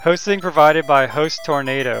Hosting provided by Host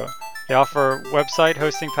Tornado. They offer website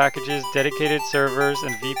hosting packages, dedicated servers,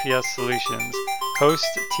 and VPS solutions.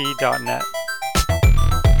 Host.t.net.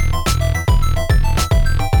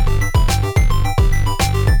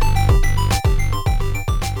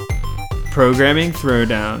 Programming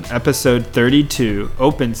Throwdown, episode 32,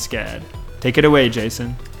 OpenSCAD. Take it away,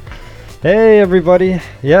 Jason. Hey everybody.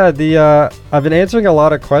 Yeah, I've been answering a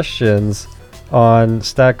lot of questions on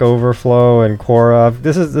Stack Overflow and Quora.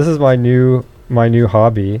 This is my new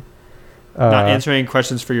hobby. Not answering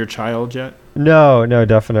questions for your child yet? No,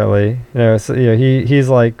 definitely. So, he's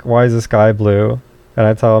like, why is the sky blue? And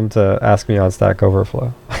I tell him to ask me on Stack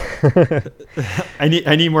Overflow. I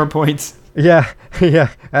need more points. Yeah.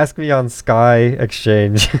 Ask me on Sky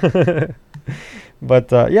Exchange.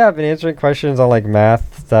 But I've been answering questions on like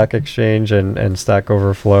Math, Stack Exchange, and Stack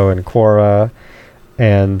Overflow and Quora,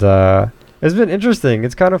 and it's been interesting.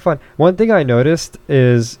 It's kind of fun. One thing I noticed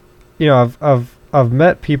is, I've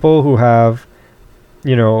met people who have, a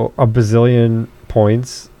bazillion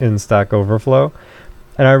points in Stack Overflow,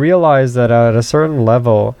 and I realized that at a certain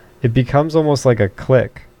level, it becomes almost like a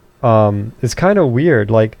clique. It's kind of weird.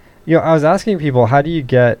 Like, I was asking people, how do you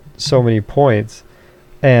get so many points?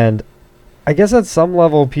 And I guess at some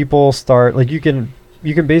level people start, like, you can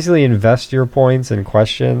basically invest your points in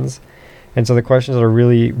questions, and so the questions that are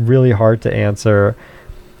really, really hard to answer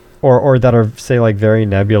or that are, say, like very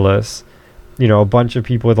nebulous, a bunch of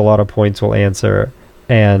people with a lot of points will answer,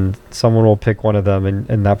 and someone will pick one of them,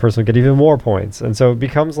 and that person will get even more points. And so it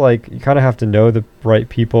becomes like you kind of have to know the right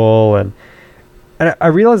people, and I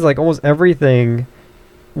realize like almost everything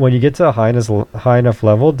when you get to a high enough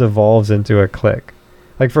level devolves into a clique.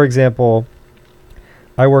 Like, for example,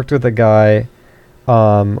 I worked with a guy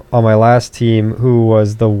on my last team who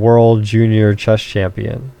was the world junior chess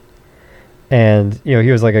champion. And,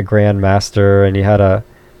 he was like a grandmaster, and he had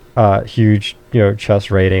a huge,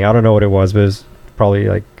 chess rating. I don't know what it was, but it was probably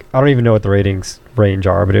like, I don't even know what the ratings range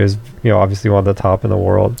are, but it was, obviously one of the top in the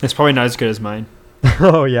world. It's probably not as good as mine.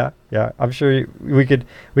 Oh, yeah. I'm sure we could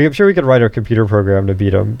write a computer program to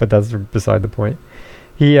beat him, but that's beside the point.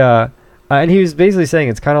 And he was basically saying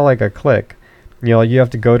it's kind of like a clique. You have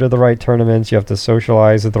to go to the right tournaments, you have to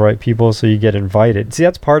socialize with the right people so you get invited. See,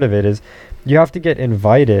 that's part of it, is you have to get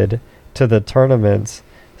invited to the tournaments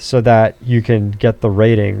so that you can get the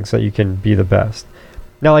rating so that you can be the best.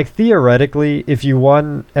 Now, like, theoretically, if you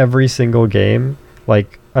won every single game,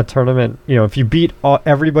 like a tournament, if you beat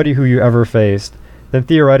everybody who you ever faced, then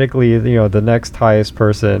theoretically, the next highest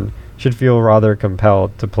person should feel rather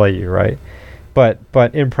compelled to play you, right? But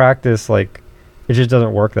in practice, like, it just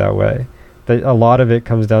doesn't work that way. A lot of it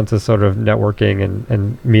comes down to sort of networking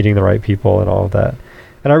and meeting the right people and all of that.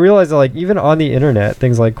 And I realized that, like, even on the internet,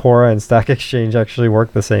 things like Quora and Stack Exchange actually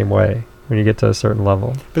work the same way when you get to a certain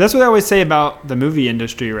level. But that's what I always say about the movie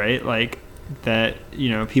industry, right? Like, that,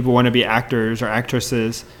 people want to be actors or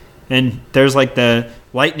actresses, and there's like the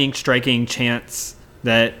lightning striking chance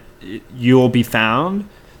that you will be found,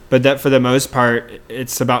 but that for the most part,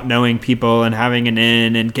 it's about knowing people and having an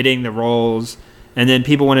in and getting the roles. And then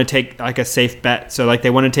people want to take like a safe bet. So like they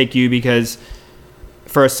want to take you because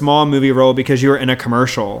for a small movie role because you were in a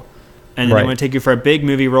commercial, and then they want to take you for a big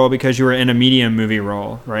movie role because you were in a medium movie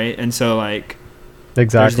role, right? And so like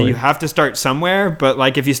exactly, you have to start somewhere, but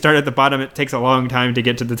like if you start at the bottom, it takes a long time to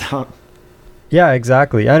get to the top. Yeah,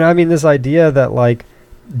 exactly. And I mean, this idea that like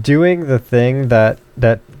doing the thing that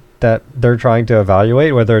they're trying to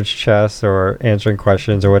evaluate, whether it's chess or answering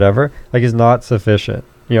questions or whatever, like, is not sufficient.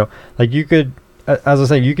 Like, you could, as I was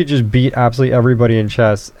saying, you could just beat absolutely everybody in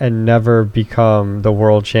chess and never become the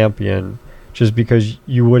world champion just because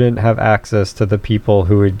you wouldn't have access to the people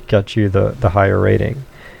who would get you the higher rating.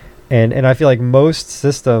 And I feel like most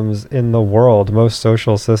systems in the world, most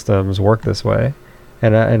social systems work this way.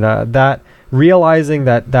 And that realizing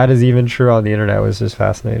that is even true on the internet was just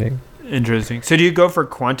fascinating. Interesting. So do you go for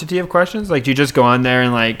quantity of questions? Like, do you just go on there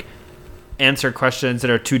and like answer questions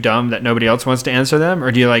that are too dumb that nobody else wants to answer them?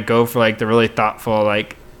 Or do you like go for like the really thoughtful,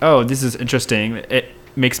 like, oh, this is interesting, it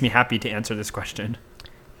makes me happy to answer this question?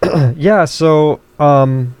 Yeah. So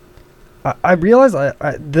I realized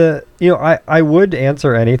I would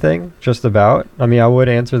answer anything, just about. I mean, I would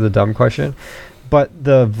answer the dumb question, but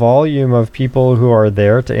the volume of people who are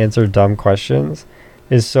there to answer dumb questions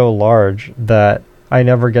is so large that I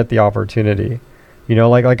never get the opportunity.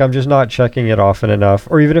 Like I'm just not checking it often enough.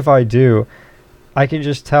 Or even if I do, I can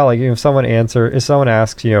just tell, like, if someone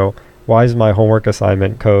asks, why is my homework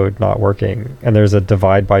assignment code not working? And there's a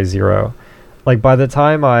divide by 0. Like, by the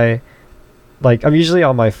time I'm usually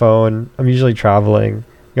on my phone, I'm usually traveling.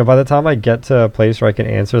 By the time I get to a place where I can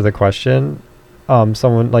answer the question,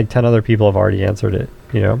 someone like 10 other people have already answered it,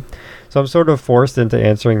 you know. So I'm sort of forced into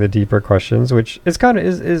answering the deeper questions, which is kind of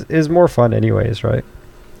is more fun anyways, right?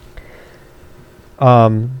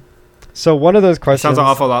 So one of those questions Sounds an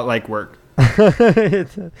awful lot like work.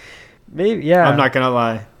 Maybe, yeah. I'm not gonna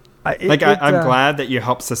lie. I'm glad that you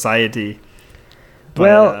help society. But,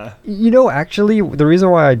 well, you know, actually, the reason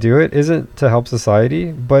why I do it isn't to help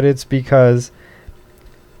society, but it's because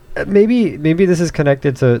maybe this is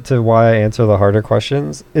connected to why I answer the harder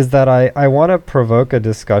questions, is that I want to provoke a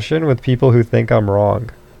discussion with people who think I'm wrong.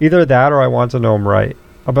 Either that or I want to know I'm right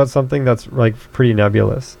about something that's like pretty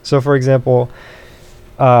nebulous. So, for example,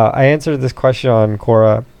 I answered this question on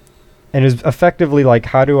Quora, and it was effectively like,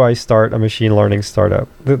 how do I start a machine learning startup?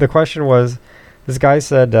 The question was, this guy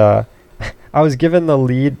said, I was given the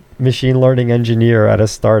lead machine learning engineer at a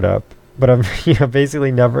startup, but I'm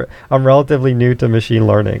basically I'm relatively new to machine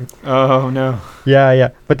learning. Oh, no. Yeah.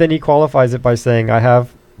 But then he qualifies it by saying, I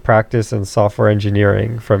have practice in software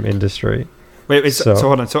engineering from industry. Wait, so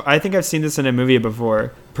hold on. So I think I've seen this in a movie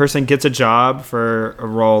before. Person gets a job for a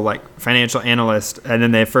role like financial analyst, and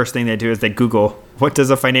then the first thing they do is they Google, what does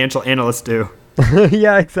a financial analyst do?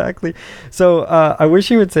 Yeah, exactly. So I wish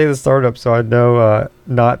he would say the startup so I'd know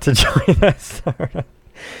not to join that startup.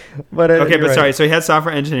 But okay, but right. sorry. So he had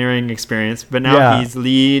software engineering experience, but now he's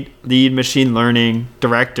lead machine learning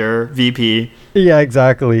VP. Yeah,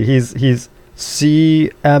 exactly. He's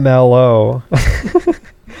CMLO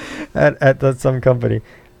at some company.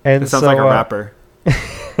 And it sounds like a rapper.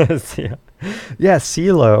 Yeah,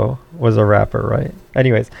 CeeLo was a rapper, right?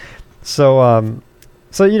 Anyways, so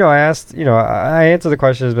you know, I asked, you know, I answered the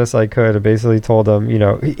question as best I could. I basically told him, you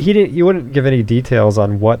know, he wouldn't give any details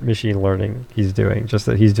on what machine learning he's doing, just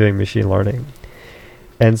that he's doing machine learning.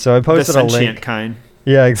 And so I posted a link. The sentient kind.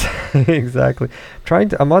 Yeah, exactly.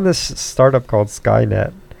 I'm on this startup called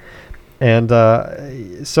Skynet. And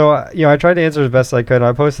so you know, I tried to answer as best I could. And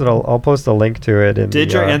I'll post a link to it in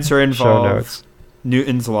Did your answer show involve notes.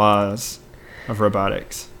 Newton's laws of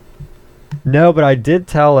robotics? No, but I did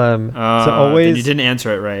tell him to always. Then you didn't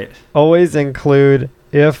answer it right. Always include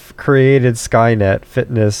if created Skynet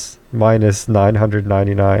fitness minus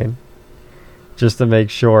 999, just to make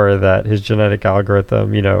sure that his genetic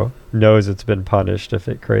algorithm, you know, knows it's been punished if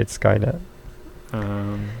it creates Skynet.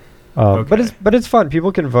 Okay. But it's fun.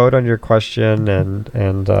 People can vote on your question,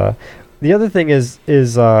 and the other thing is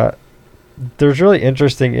there's really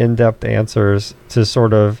interesting in-depth answers to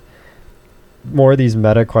sort of more of these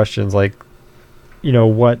meta questions, like, you know,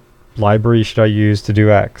 what library should I use to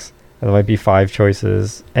do X? And there might be 5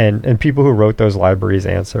 choices, and people who wrote those libraries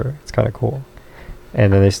answer. It's kind of cool.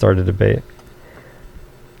 And then they start a debate.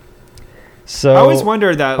 So I always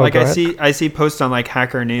wonder that, like, go I see posts on like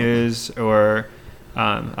Hacker News or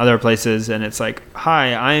other places, and it's like,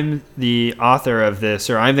 hi, I'm the author of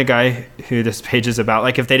this, or I'm the guy who this page is about.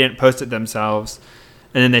 Like, if they didn't post it themselves,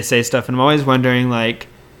 and then they say stuff, and I'm always wondering, like,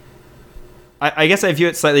 I guess I view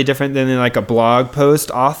it slightly different than like a blog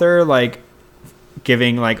post author, like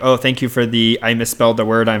giving like, oh, thank you for I misspelled the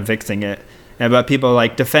word, I'm fixing it. And about people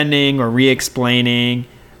like defending or re-explaining,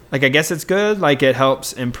 like, I guess it's good. Like, it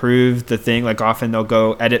helps improve the thing. Like, often they'll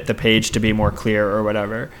go edit the page to be more clear or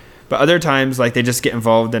whatever. But other times, like, they just get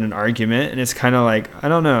involved in an argument, and it's kind of like, I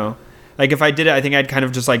don't know. Like, if I did it, I think I'd kind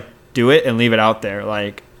of just like do it and leave it out there.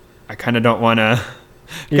 Like, I kind of don't want to.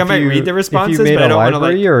 I might read the responses, if you made but I don't want to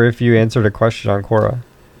library, or if you answered a question on Quora.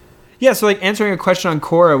 Yeah, so like answering a question on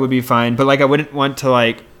Quora would be fine, but like I wouldn't want to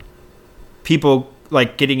like people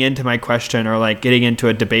like getting into my question or like getting into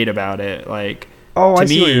a debate about it. Like, I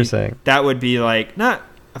see what you're saying. That would be like not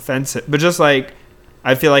offensive, but just like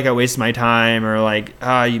I feel like I waste my time, or like,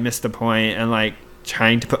 you missed the point, and like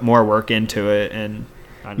trying to put more work into it. And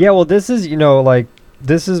well, this is, you know, like,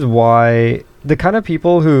 this is why the kind of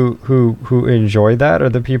people who enjoy that are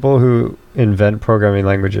the people who invent programming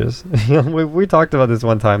languages. we talked about this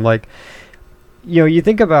one time. Like, you know, you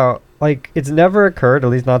think about, like, it's never occurred, at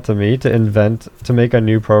least not to me, to make a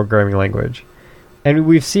new programming language. And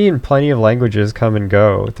we've seen plenty of languages come and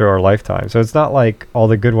go through our lifetime. So it's not like all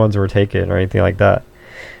the good ones were taken or anything like that.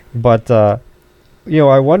 But, you know,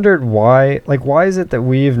 I wondered why is it that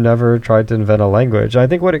we've never tried to invent a language? I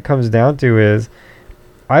think what it comes down to is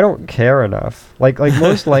I don't care enough. Like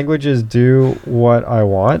most languages do what I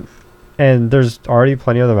want, and there's already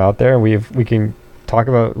plenty of them out there, and we can talk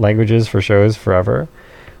about languages for shows forever.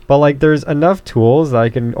 But like, there's enough tools that I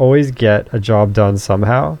can always get a job done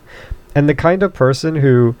somehow. And the kind of person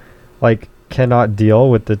who like cannot deal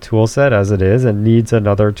with the tool set as it is and needs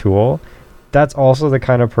another tool, that's also the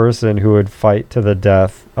kind of person who would fight to the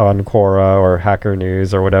death on Quora or Hacker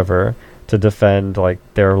News or whatever to defend like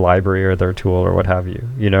their library or their tool or what have you,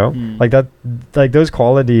 you know? Mm. Like that, like those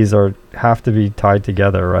qualities have to be tied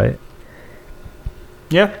together, right?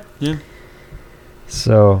 Yeah.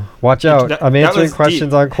 So watch out. I'm answering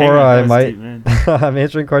questions on Quora. I'm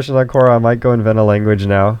answering questions on Quora. I might go invent a language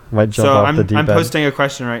now. Might jump off the deep end. I'm posting a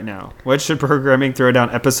question right now. What should Programming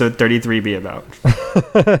Throwdown episode 33 be about?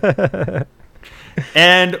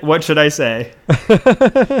 And what should I say?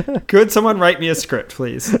 Could someone write me a script,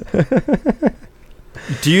 please?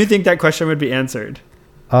 Do you think that question would be answered?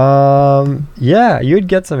 Yeah, you'd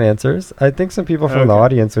get some answers. I think some people from the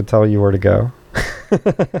audience would tell you where to go.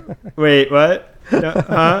 Wait, what?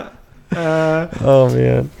 Oh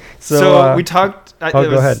man. So we talked.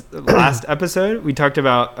 Go ahead. Last episode, we talked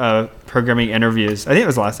about programming interviews. I think it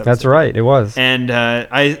was the last episode. That's right. It was. And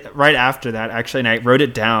I right after that, actually, and I wrote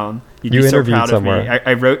it down. You'd you be so interviewed proud somewhere. of me.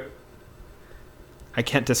 I wrote. I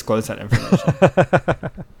can't disclose that information.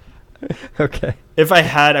 Okay. If I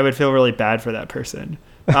had, I would feel really bad for that person.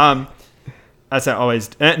 As I always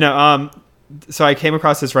so I came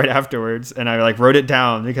across this right afterwards, and I like wrote it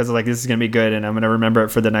down because like this is gonna be good, and I'm gonna remember it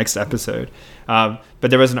for the next episode. But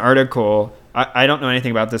there was an article. I don't know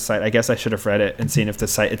anything about this site. I guess I should have read it and seen if the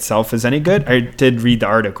site itself is any good. I did read the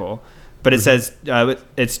article, but it says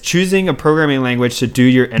it's choosing a programming language to do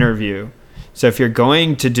your interview. So if you're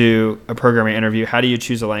going to do a programming interview, how do you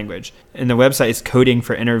choose a language? And the website is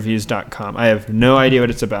codingforinterviews.com. I have no idea what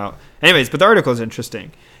it's about. Anyways, but the article is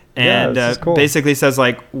interesting. And cool. Basically says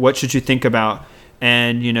like, what should you think about?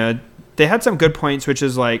 And, you know, they had some good points, which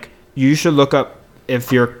is like, you should look up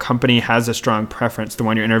if your company has a strong preference, the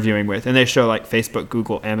one you're interviewing with. And they show like Facebook,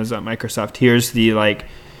 Google, Amazon, Microsoft. Here's the like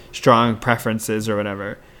strong preferences or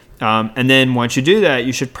whatever. And then once you do that,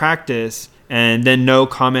 you should practice and then know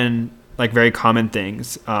very common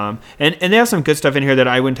things. And they have some good stuff in here that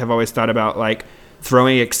I wouldn't have always thought about, like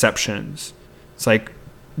throwing exceptions. It's like,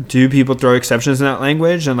 do people throw exceptions in that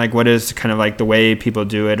language? And like, what is kind of like the way people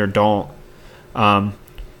do it or don't? And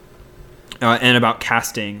about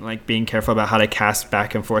casting, like being careful about how to cast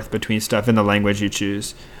back and forth between stuff in the language you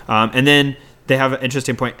choose. And then they have an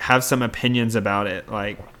interesting point, have some opinions about it.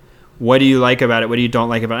 Like, what do you like about it? What do you don't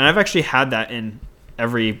like about it? And I've actually had that in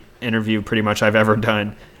every interview pretty much I've ever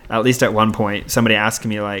done. At least at one point, somebody asked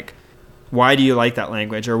me like, why do you like that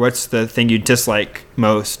language? Or what's the thing you dislike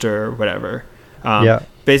most or whatever?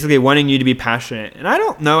 Basically wanting you to be passionate. And I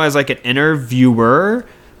don't know as like an interviewer,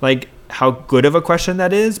 like how good of a question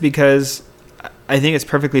that is, because I think it's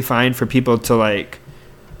perfectly fine for people to like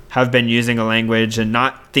have been using a language and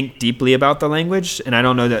not think deeply about the language. And I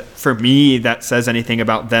don't know that for me, that says anything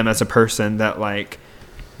about them as a person, that like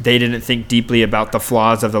they didn't think deeply about the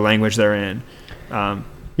flaws of the language they're in.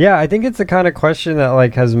 Yeah, I think it's the kind of question that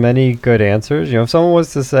like has many good answers. You know, if someone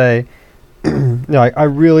was to say, you know, I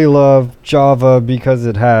really love Java because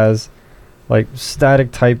it has like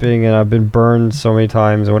static typing and I've been burned so many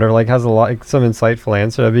times or whatever, like has a lot, like, some insightful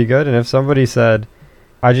answer, that'd be good. And if somebody said,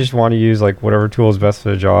 I just want to use like whatever tool is best for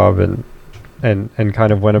the job and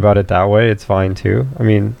kind of went about it that way, it's fine too. I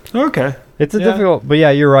mean, okay, it's a difficult, but yeah,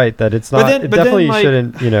 you're right that it's not. It definitely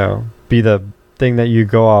shouldn't, you know, be the thing that you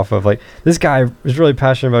go off of. Like, this guy is really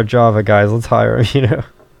passionate about Java, guys, let's hire him. You know.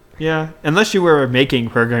 Yeah, unless you were making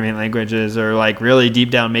programming languages or like really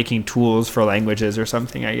deep down making tools for languages or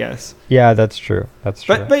something, I guess. Yeah, that's true. That's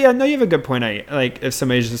true. But yeah, no, you have a good point. Like if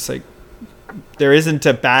somebody's just like, there isn't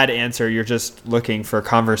a bad answer. You're just looking for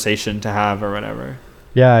conversation to have or whatever.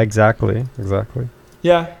 Yeah, exactly.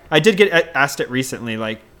 Yeah, I did get asked it recently,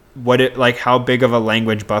 like how big of a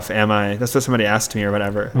language buff am I? That's what somebody asked me or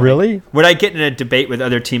whatever. Really? Like, would I get in a debate with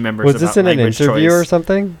other team members? Was this in an interview choice? Or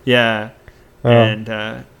something? Yeah. Oh. And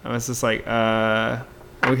I was just like,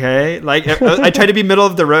 okay. Like, I try to be middle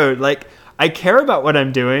of the road. Like, I care about what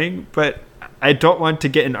I'm doing, but I don't want to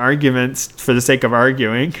get in arguments for the sake of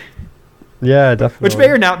arguing. Yeah, definitely. Which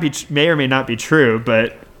may or may not be true,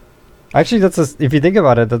 but actually, if you think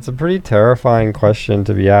about it, that's a pretty terrifying question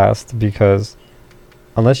to be asked, because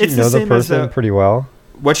unless you know the person pretty well.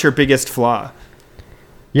 What's your biggest flaw?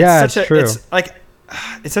 Yeah, it's true.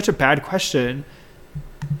 It's such a bad question.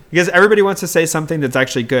 Because everybody wants to say something that's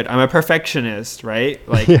actually good. I'm a perfectionist, right?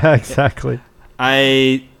 Like, yeah, exactly.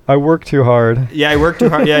 I work too hard. Yeah, I work too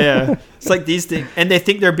hard. Yeah. It's like these things, and they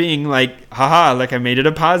think they're being like, haha, like I made it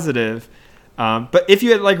a positive. But if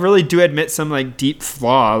you like really do admit some like deep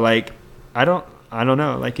flaw, like I don't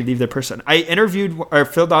know, like you leave the person. I interviewed or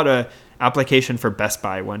filled out a application for Best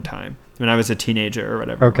Buy one time when I was a teenager or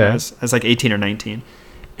whatever. Okay. I was like 18 or 19,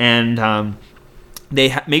 and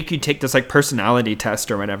they make you take this like personality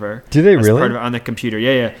test or whatever. Do they really? Part of it on the computer.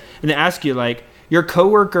 Yeah. And they ask you like, your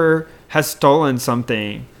coworker has stolen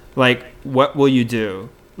something. like, what will you do?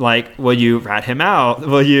 Like, will you rat him out?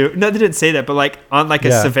 Will you? No, they didn't say that, but like on like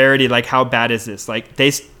a severity, like how bad is this? Like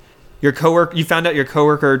your coworker, you found out your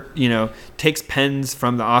coworker, takes pens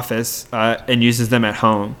from the office and uses them at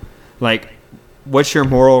home. Like, what's your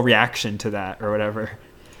moral reaction to that or whatever?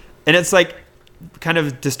 And it's like kind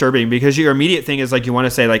of disturbing because your immediate thing is like you want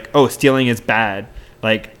to say like, oh, stealing is bad.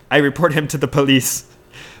 Like, I report him to the police.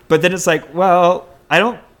 But then it's like, well,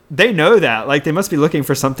 they know that. Like, they must be looking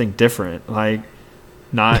for something different. Like,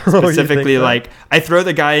 not specifically like, I throw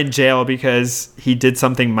the guy in jail because he did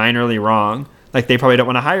something minorly wrong. Like, they probably don't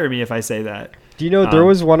want to hire me if I say that. Do you know, there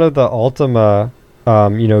was one of the Ultima,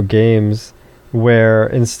 games where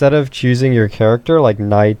instead of choosing your character, like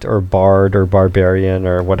Knight or Bard or Barbarian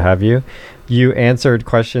or what have you, you answered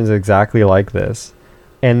questions exactly like this.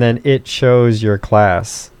 And then it chose your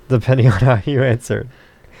class depending on how you answered.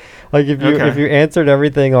 Like if you answered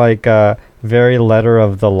everything like very letter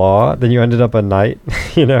of the law, then you ended up a knight.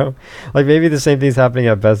 Like maybe the same thing's happening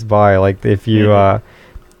at Best Buy. Like if you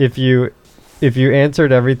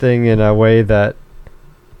answered everything in a way that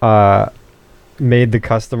made the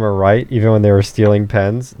customer right, even when they were stealing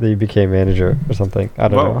pens, then you became manager or something. I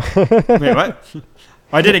don't know. Wait, what?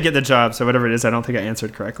 I didn't get the job, so whatever it is, I don't think I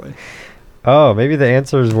answered correctly. Oh, maybe the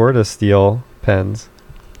answers were to steal pens.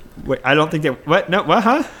 Wait, I don't think that. What? No, what?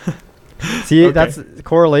 Huh? See, okay. That's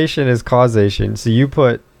correlation is causation. So you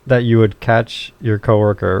put that you would catch your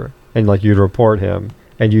coworker and like you'd report him,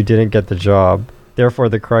 and you didn't get the job. Therefore,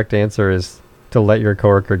 the correct answer is to let your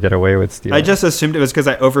coworker get away with stealing. I just assumed it was because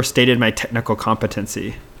I overstated my technical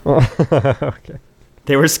competency. Okay.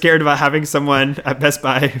 They were scared about having someone at Best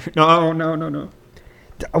Buy. No.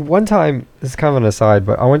 One time, this is kind of an aside,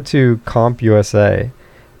 but I went to Comp USA,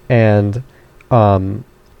 and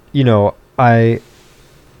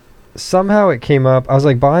somehow it came up. I was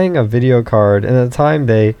like buying a video card, and at the time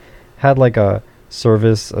they had like a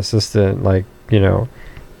service assistant,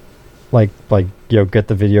 get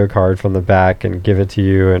the video card from the back and give it to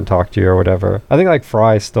you and talk to you or whatever. I think like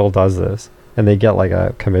Fry still does this, and they get like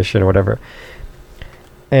a commission or whatever.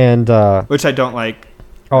 And which I don't like.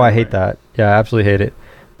 Oh, I hate that. Yeah, I absolutely hate it.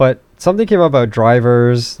 But something came up about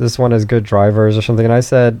drivers. This one has good drivers or something, and I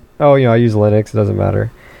said, "Oh, I use Linux. It doesn't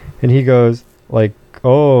matter." And he goes, like,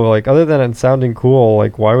 "Oh, like other than it sounding cool,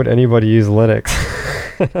 like why would anybody use Linux?"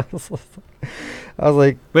 I was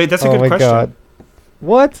like, "Wait, that's a good question." God.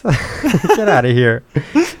 What? Get out of here.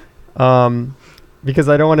 Because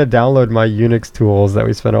I don't want to download my Unix tools that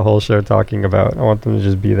we spent a whole show talking about. I want them to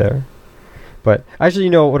just be there. But actually,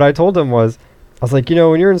 what I told him was, I was like,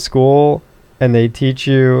 when you're in school and they teach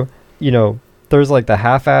you, there's like the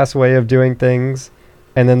half-ass way of doing things,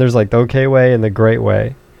 and then there's like the okay way and the great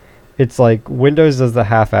way. It's like Windows does the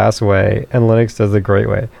half-ass way and Linux does the great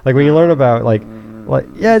way. Like when you learn about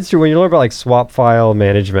it's true. When you learn about like swap file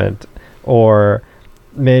management or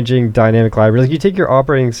managing dynamic libraries, like you take your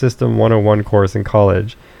operating system 101 course in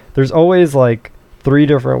college, there's always like 3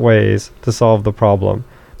 different ways to solve the problem.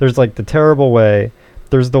 There's like the terrible way,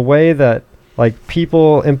 there's the way that like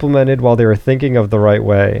people implemented while they were thinking of the right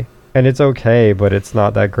way, and it's okay, but it's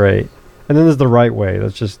not that great. And then there's the right way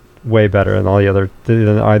that's just way better than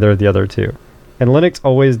than either of the other two. And Linux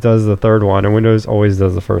always does the third one, and Windows always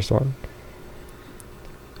does the first one.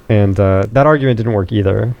 And that argument didn't work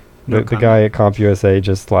either. The guy at CompUSA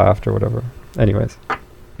just laughed or whatever. Anyways,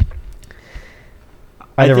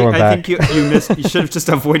 I never went back. I think you should have just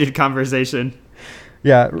avoided conversation.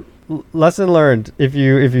 Yeah, lesson learned. If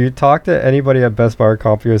you talk to anybody at Best Buy or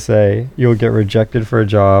CompUSA, you'll get rejected for a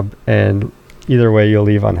job, and either way, you'll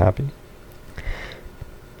leave unhappy.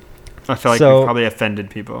 I feel like we probably offended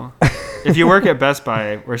people. If you work at Best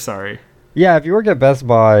Buy, we're sorry. Yeah, if you work at Best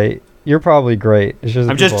Buy, you're probably great. It's just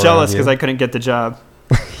I'm just jealous because I couldn't get the job.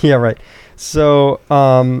 Yeah, right. So,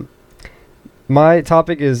 my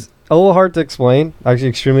topic is a little hard to explain. Actually,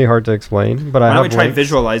 extremely hard to explain. But why don't we try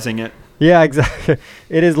visualizing it? Yeah, exactly.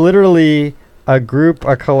 It is literally a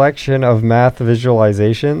collection of math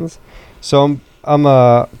visualizations. So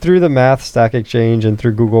I'm through the Math Stack Exchange and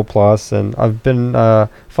through Google Plus, and I've been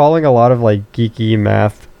following a lot of like geeky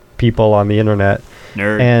math people on the internet.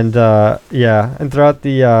 Nerd. And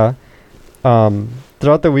and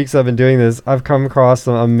throughout the weeks I've been doing this, I've come across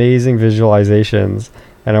some amazing visualizations,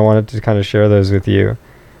 and I wanted to kind of share those with you.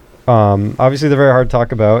 Obviously, they're very hard to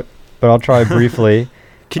talk about, but I'll try briefly.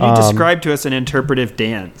 Can you describe to us an interpretive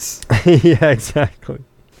dance? Yeah, exactly.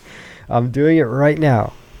 I'm doing it right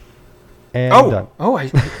now. And I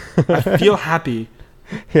feel happy.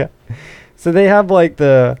 Yeah. So they have like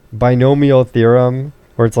the binomial theorem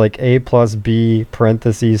where it's like a plus b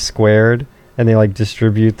parentheses squared, and they like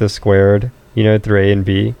distribute the squared, through a and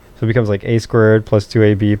b. So it becomes like a squared plus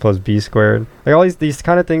 2ab plus b squared. Like all these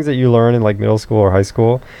kind of things that you learn in like middle school or high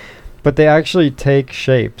school. But they actually take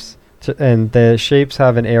shapes. And the shapes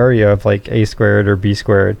have an area of like a squared or b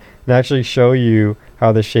squared. And actually show you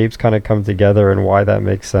how the shapes kind of come together and why that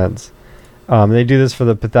makes sense. They do this for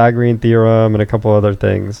the Pythagorean theorem and a couple other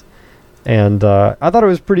things. And I thought it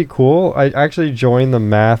was pretty cool. I actually joined the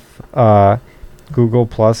math Google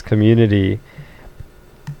Plus community.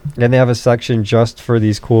 And they have a section just for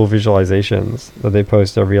these cool visualizations that they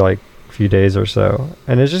post every like few days or so.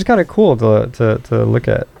 And it's just kind of cool to look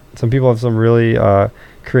at. Some people have some really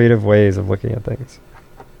creative ways of looking at things.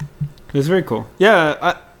 It's very cool.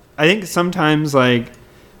 Yeah, I think sometimes like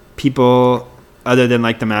people, other than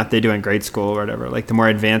like the math they do in grade school or whatever, like the more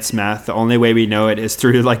advanced math, the only way we know it is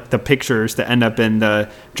through like the pictures that end up in the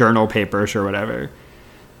journal papers or whatever.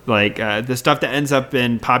 Like the stuff that ends up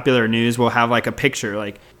in popular news will have like a picture,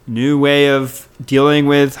 like new way of dealing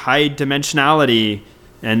with high dimensionality,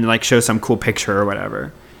 and like show some cool picture or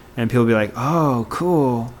whatever. And people will be like, oh,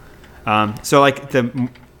 cool. So like the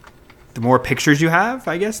more pictures you have,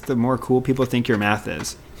 I guess, the more cool people think your math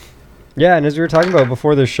is. Yeah, and as we were talking about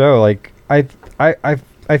before the show, like I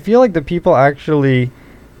feel like the people actually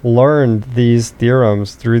learned these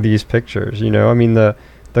theorems through these pictures. You know, I mean the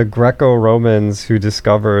Greco-Romans who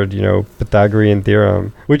discovered, you know, Pythagorean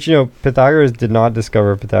theorem, which, you know, Pythagoras did not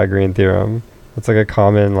discover Pythagorean theorem. That's like a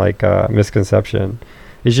common like misconception.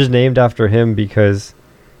 It's just named after him because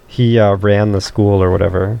he ran the school or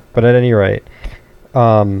whatever. But at any rate,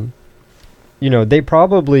 you know, they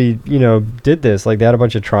probably, you know, did this. Like they had a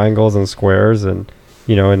bunch of triangles and squares and,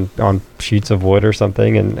 you know, and on sheets of wood or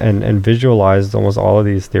something and visualized almost all of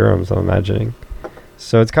these theorems, I'm imagining.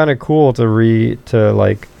 So it's kind of cool to reinvent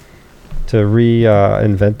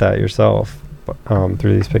that yourself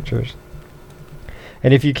through these pictures.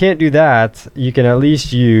 And if you can't do that, you can at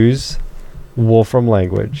least use Wolfram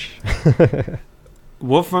language.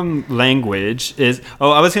 Wolfram language is... Oh,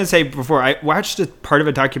 I was going to say before, I watched a part of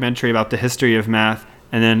a documentary about the history of math,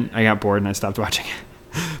 and then I got bored and I stopped watching it.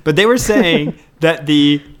 But they were saying that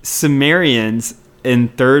the Sumerians in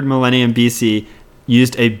 3rd millennium BC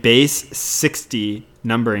used a base 60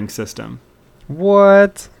 numbering system.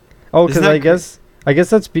 What? Oh, because I guess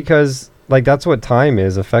that's because like that's what time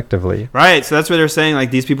is effectively. Right. So that's what they're saying. Like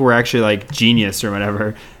these people were actually like genius or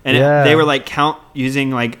whatever, and they were like using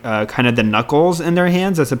like kind of the knuckles in their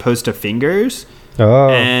hands as opposed to fingers. Oh.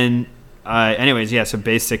 And anyways, yeah. So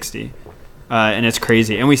base 60, and it's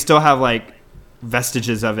crazy, and we still have like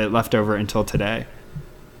vestiges of it left over until today.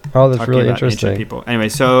 Oh, that's really interesting. Ancient people. Anyway,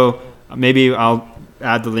 so maybe I'll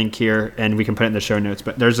add the link here and we can put it in the show notes.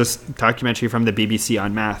 But there's this documentary from the BBC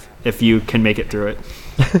on math, if you can make it through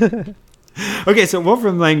it. Okay, so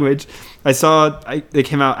Wolfram language, I saw it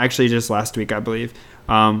came out actually just last week, I believe.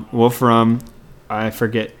 Wolfram, I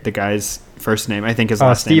forget the guy's first name. I think his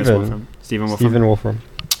last name is Wolfram. Stephen Wolfram. Stephen Wolfram.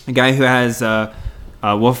 A guy who has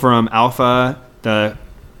Wolfram Alpha.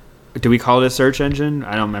 Do we call it a search engine?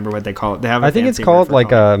 I don't remember what they call it. They have. I think it's called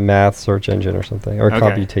like a math search engine or something, or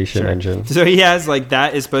computation engine. So he has like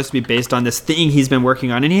that is supposed to be based on this thing he's been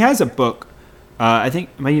working on, and he has a book. I think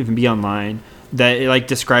it might even be online that it like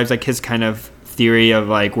describes like his kind of theory of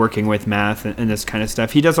like working with math and this kind of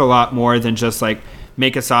stuff. He does a lot more than just like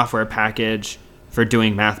make a software package for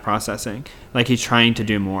doing math processing. Like he's trying to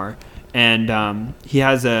do more, and he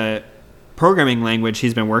has a programming language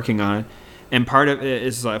he's been working on. And part of it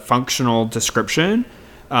is a functional description.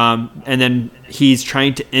 And then he's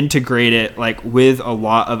trying to integrate it like with a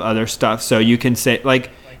lot of other stuff. So you can say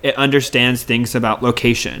like it understands things about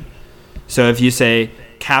location. So if you say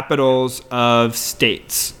capitals of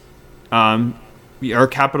states, or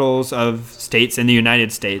capitals of states in the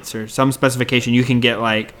United States or some specification, you can get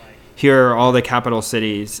like, here are all the capital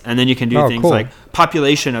cities. And then you can do things like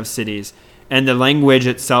population of cities. And the language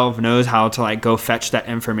itself knows how to like go fetch that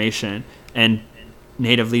information and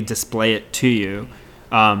natively display it to you,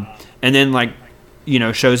 and then like, you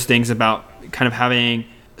know, shows things about kind of having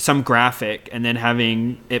some graphic and then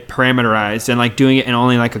having it parameterized and like doing it in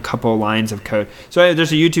only like a couple lines of code. So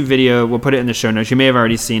there's a YouTube video, we'll put it in the show notes, you may have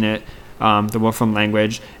already seen it, the Wolfram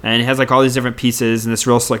language, and it has like all these different pieces in this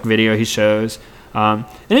real slick video he shows, and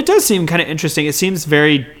it does seem kind of interesting. It seems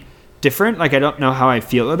very different. Like I don't know how I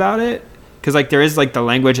feel about it, because like there is like the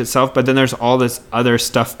language itself, but then there's all this other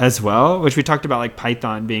stuff as well, which we talked about, like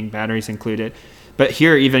Python being batteries included. But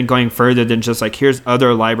here, even going further than just like here's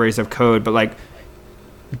other libraries of code, but like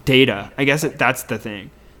data. I guess that's the thing.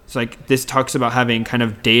 It's like this talks about having kind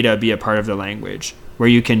of data be a part of the language, where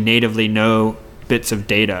you can natively know bits of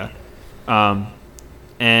data,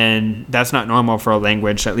 and that's not normal for a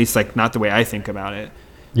language. At least like not the way I think about it.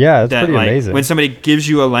 Yeah, it's that pretty like amazing. when somebody gives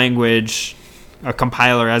you a language, a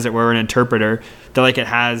compiler as it were, an interpreter, that like it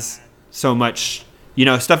has so much,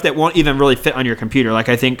 stuff that won't even really fit on your computer. Like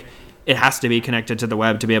I think it has to be connected to the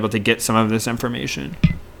web to be able to get some of this information,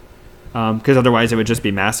 because otherwise it would just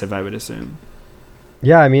be massive, I would assume.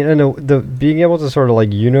 Yeah, I mean, and the being able to sort of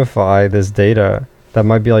like unify this data that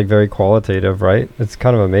might be like very qualitative, right? It's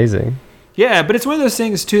kind of amazing. Yeah, but it's one of those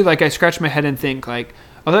things too, like I scratch my head and think like,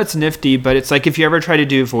 oh, that's nifty, but it's like if you ever try to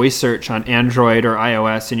do voice search on Android or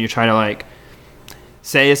iOS and you try to like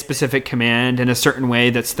say a specific command in a certain way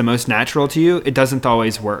that's the most natural to you, it doesn't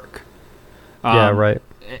always work. Yeah, right.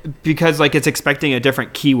 Because like it's expecting a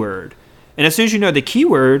different keyword. And as soon as you know the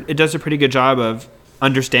keyword, it does a pretty good job of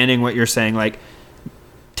understanding what you're saying. Like,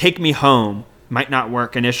 take me home might not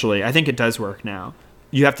work initially. I think it does work now.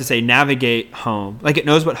 You have to say navigate home. Like it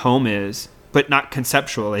knows what home is, but not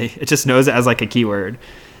conceptually. It just knows it as like a keyword.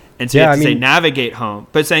 And so you have to say navigate home.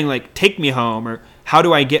 But saying like take me home or how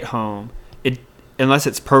do I get home? Unless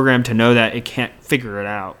it's programmed to know that, it can't figure it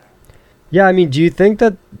out. Yeah, I mean, do you think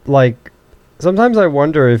that like sometimes I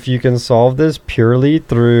wonder if you can solve this purely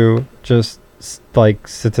through just like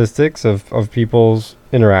statistics of people's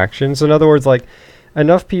interactions. So in other words, like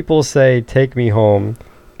enough people say take me home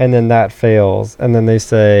and then that fails and then they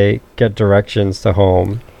say get directions to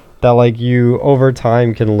home, that like you over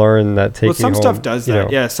time can learn that taking home. Well, some stuff does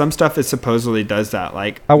that. Yeah, some stuff it supposedly does that.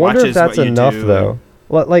 Like I wonder if that's enough though.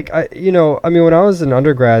 Like I mean, when I was in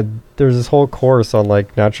undergrad, there's this whole course on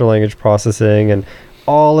like natural language processing and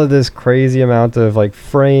all of this crazy amount of like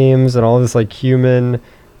frames and all this like human,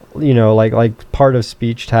 like part of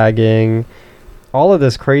speech tagging, all of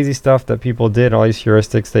this crazy stuff that people did, all these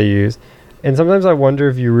heuristics they used. And sometimes I wonder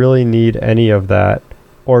if you really need any of that,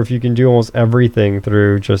 or if you can do almost everything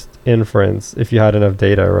through just inference if you had enough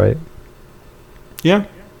data, right? Yeah,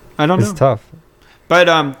 I don't know. It's tough.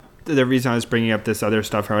 But the reason I was bringing up this other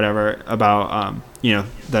stuff or whatever about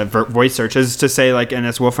the voice search is to say like in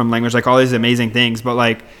this Wolfram language, like all these amazing things, but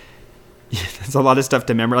like there's a lot of stuff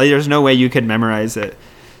to memorize. Like, there's no way you could memorize it.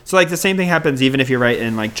 So like the same thing happens even if you write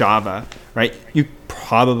in like Java, right? You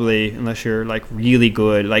probably, unless you're like really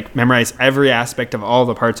good, like memorize every aspect of all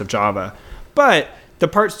the parts of Java. But the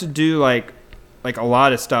parts to do like a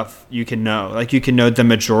lot of stuff you can know. Like you can know the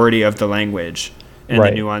majority of the language and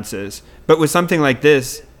the nuances. But with something like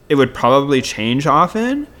this, it would probably change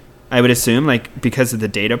often, I would assume, like because of the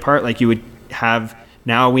data part. Like you would have,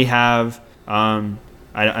 now we have, I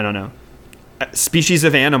don't know, species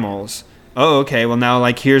of animals. Oh, okay, well now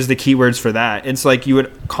like here's the keywords for that. It's like you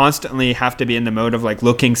would constantly have to be in the mode of like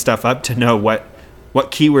looking stuff up to know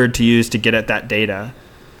what keyword to use to get at that data.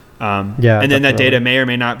 And then that data may or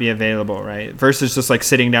may not be available, right? Versus just like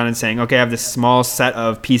sitting down and saying, okay, I have this small set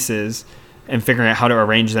of pieces and figuring out how to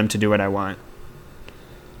arrange them to do what I want.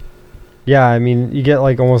 Yeah, I mean, you get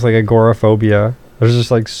like almost like agoraphobia. There's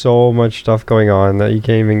just like so much stuff going on that you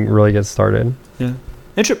can't even really get started. Yeah,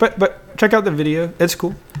 but check out the video. It's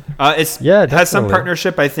cool. It has some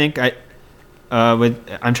partnership, I think. I'm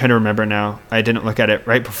trying to remember now. I didn't look at it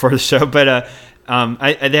right before the show, but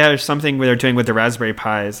there's something they're doing with the Raspberry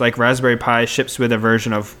Pis. Like Raspberry Pi ships with a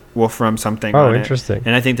version of Wolfram something. Oh, interesting.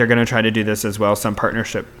 And I think they're going to try to do this as well. Some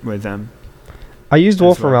partnership with them. I used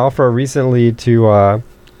Wolfram Alpha recently to.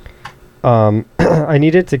 I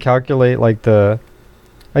needed to calculate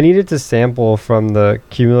I needed to sample from the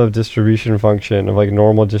cumulative distribution function of like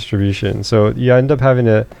normal distribution. So you end up having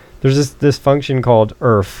there's this function called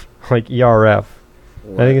ERF, like ERF.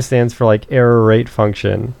 What? I think it stands for like error rate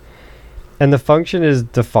function. And the function is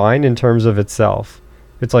defined in terms of itself.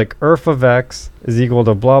 It's like ERF of x is equal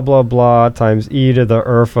to blah, blah, blah times e to the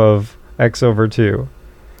ERF of x over 2.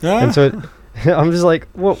 And so I'm just like,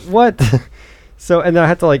 what? So, and then I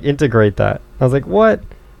had to like integrate that. I was like, what?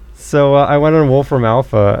 So I went on Wolfram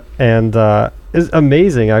Alpha and it's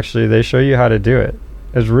amazing actually. They show you how to do it.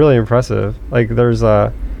 It's really impressive. Like there's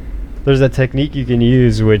a technique you can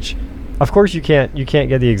use, which of course you can't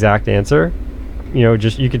get the exact answer.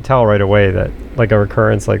 Just you can tell right away that like a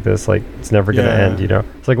recurrence like this, like it's never going to end,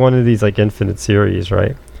 It's like one of these like infinite series,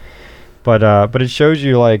 right? But it shows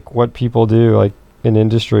you like what people do like in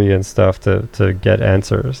industry and stuff to get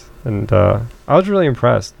answers. And I was really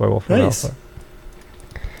impressed by Wolfram Alpha.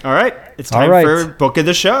 All right. It's time for Book of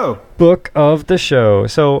the Show. Book of the Show.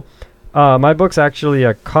 So my book's actually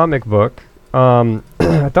a comic book. I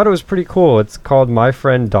thought it was pretty cool. It's called My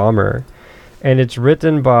Friend Dahmer. And it's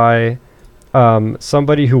written by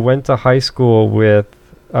somebody who went to high school with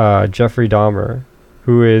Jeffrey Dahmer,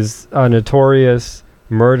 who is a notorious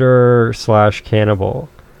murderer / cannibal.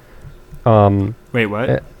 Wait,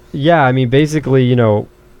 what? Yeah, I mean, basically,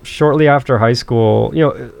 shortly after high school,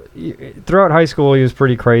 throughout high school he was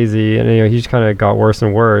pretty crazy, and he just kind of got worse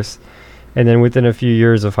and worse. And then within a few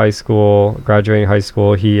years of high school, graduating high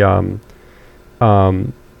school, he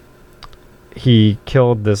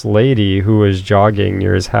killed this lady who was jogging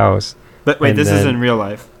near his house. But wait, this is in real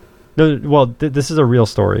life. No, well, this is a real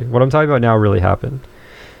story. What I'm talking about now really happened.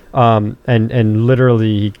 And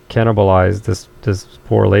literally he cannibalized this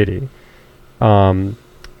poor lady. And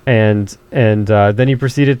then he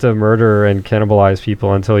proceeded to murder and cannibalize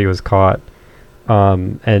people until he was caught.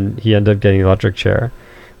 And he ended up getting the electric chair.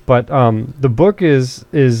 But the book is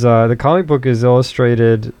the comic book is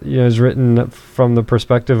illustrated, is written from the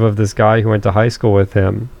perspective of this guy who went to high school with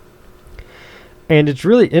him. And it's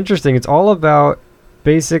really interesting. It's all about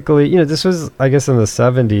basically, this was, I guess, in the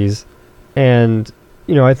 70s. And,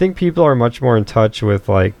 I think people are much more in touch with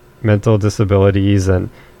like mental disabilities and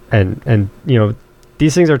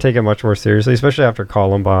these things are taken much more seriously, especially after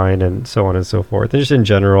Columbine and so on and so forth. And just in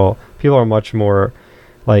general, people are much more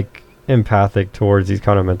like empathic towards these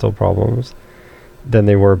kind of mental problems than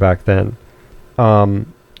they were back then. And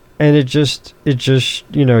it just he just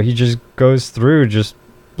goes through just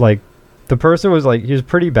like the person was like, he was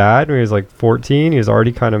pretty bad when he was like 14. He was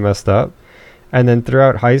already kind of messed up. And then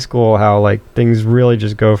throughout high school, how like things really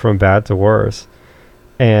just go from bad to worse.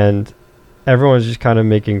 And everyone's just kind of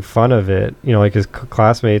making fun of it. Like his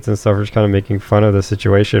classmates and stuff are just kind of making fun of the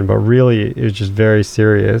situation. But really, it's just very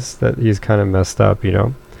serious that he's kind of messed up,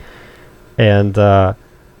 And, and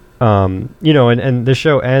the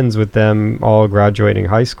show ends with them all graduating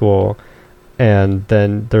high school. And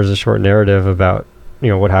then there's a short narrative about,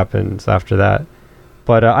 what happens after that.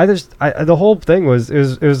 But the whole thing was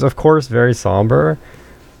of course very somber,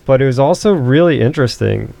 but it was also really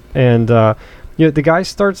interesting. And the guy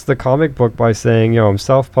starts the comic book by saying, I'm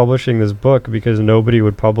self-publishing this book because nobody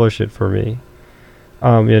would publish it for me.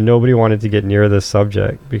 Nobody wanted to get near this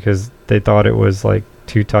subject because they thought it was like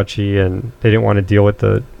too touchy and they didn't want to deal with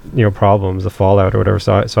the problems, the fallout or whatever.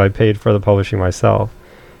 So I paid for the publishing myself.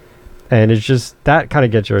 And it's just that kind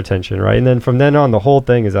of gets your attention, right? And then from then on, the whole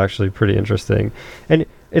thing is actually pretty interesting. And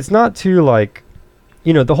it's not too like,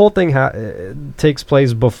 the whole thing takes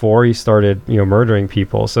place before he started, murdering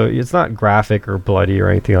people. So it's not graphic or bloody or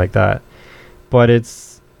anything like that. But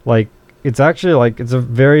it's like, it's actually like, it's a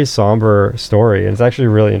very somber story. And it's actually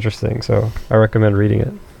really interesting. So I recommend reading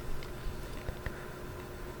it.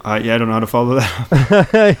 Yeah, I don't know how to follow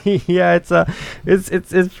that. Yeah,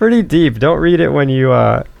 it's pretty deep. Don't read it when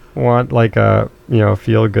you want like a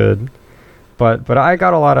feel good, but I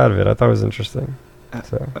got a lot out of it. I thought it was interesting.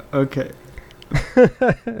 So okay.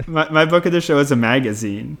 my book of the show is a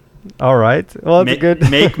magazine. All right, well, it's good.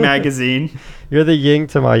 Make magazine. You're the yin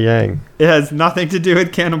to my yang. It has nothing to do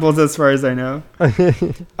with cannibals as far as I know.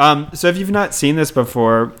 So if you've not seen this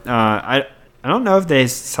before, I don't know if they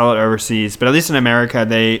sell it overseas, but at least in America,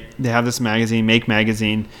 they have this magazine, Make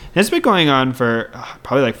Magazine. And it's been going on for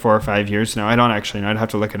probably like 4 or 5 years now. I don't actually know. I'd have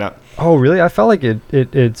to look it up. Oh, really? I felt like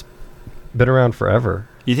it's been around forever.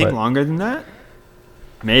 You think longer than that?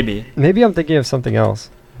 Maybe. Maybe I'm thinking of something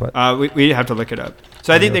else. But we have to look it up.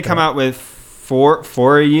 So I think they come out with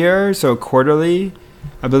four a year, so quarterly,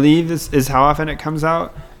 I believe is how often it comes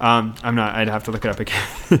out. I'm not. I'd have to look it up again.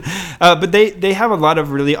 But they have a lot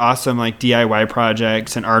of really awesome like DIY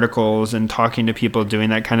projects and articles and talking to people doing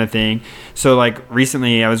that kind of thing. So like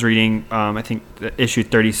recently I was reading I think issue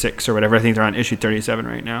 36 or whatever. I think they're on issue 37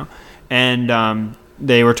 right now, and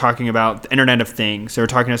they were talking about the Internet of Things. They were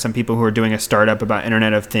talking to some people who are doing a startup about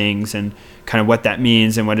Internet of Things and kind of what that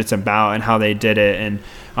means and what it's about and how they did it.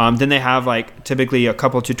 And then they have like typically a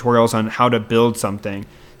couple tutorials on how to build something.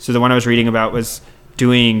 So the one I was reading about was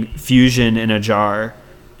doing fusion in a jar,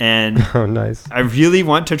 and oh, nice. I really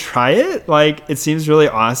want to try it. Like, it seems really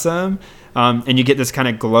awesome. And you get this kind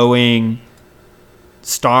of glowing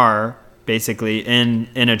star basically in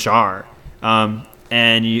a jar.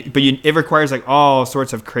 It requires like all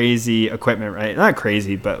sorts of crazy equipment, right? Not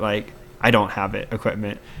crazy, but like I don't have it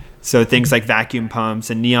equipment. So things like vacuum pumps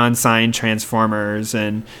and neon sign transformers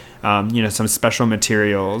and some special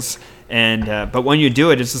materials. And but when you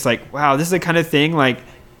do it, it's just like, wow, this is the kind of thing like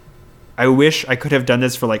I wish I could have done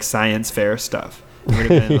this for like science fair stuff. It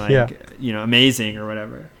would have been like yeah. Amazing or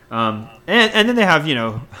whatever. And then they have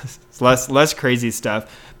less crazy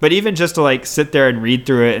stuff. But even just to like sit there and read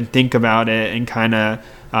through it and think about it and kind of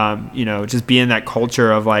just be in that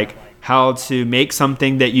culture of like how to make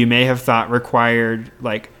something that you may have thought required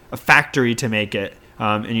like a factory to make it,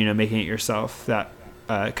 and making it yourself. That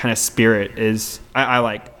kind of spirit is I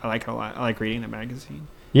like it a lot. I like reading the magazine.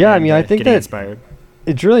 Yeah, I mean, I think that inspired.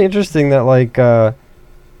 It's really interesting that like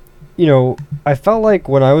I felt like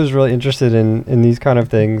when I was really interested in these kind of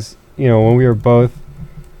things, when we were both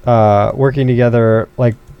working together,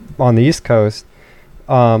 like on the East Coast,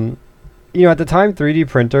 at the time 3D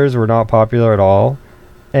printers were not popular at all,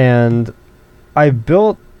 and I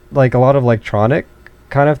built like a lot of electronic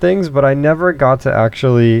kind of things, but I never got to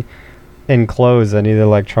actually enclose any of the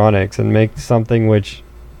electronics and make something which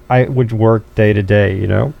would work day to day,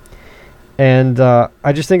 And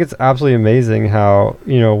I just think it's absolutely amazing how,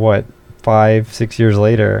 5-6 years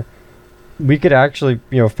later, we could actually,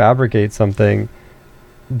 fabricate something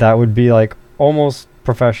that would be like almost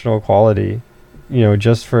professional quality,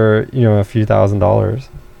 just for, a few $1,000s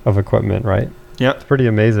of equipment, right? Yep. It's pretty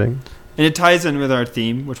amazing. And it ties in with our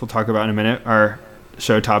theme, which we'll talk about in a minute, our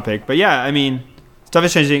show topic. But yeah, I mean, stuff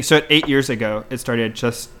is changing. So 8 years ago, it started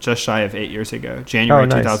just shy of 8 years ago, January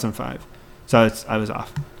 2005. So I was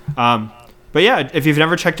off. But yeah, if you've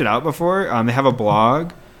never checked it out before, they have a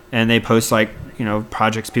blog and they post like,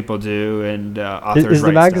 projects people do and authors Is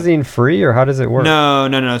the magazine free, or how does it work?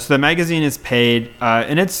 No. So the magazine is paid,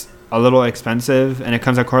 and it's a little expensive, and it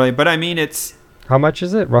comes out quarterly. But I mean, it's... How much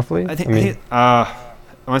is it, roughly? I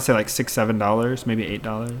want to say like $6-7, maybe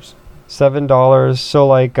 $8. $7, so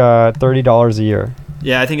like $30 a year.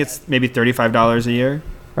 Yeah, I think it's maybe $35 a year.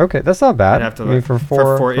 Okay, that's not bad. I'd have to look. For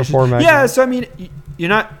four magazines. Yeah, so I mean, you're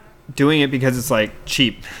not doing it because it's like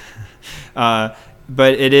cheap, but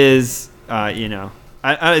it is,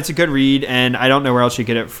 it's a good read, and I don't know where else you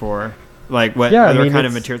get it for. Like what other kind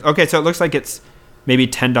of materials? Okay, so it looks like it's maybe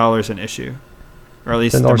 $10 an issue, or at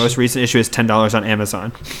least the most recent issue is $10 on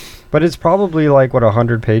Amazon. But it's probably like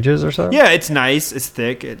 100 pages or so. Yeah, it's nice. It's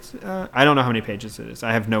thick. It's I don't know how many pages it is.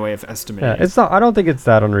 I have no way of estimating. Yeah, it's not. I don't think it's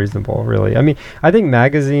that unreasonable, really. I mean, I think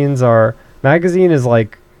magazine is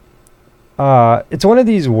like, it's one of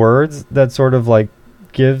these words that sort of like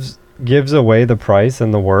gives away the price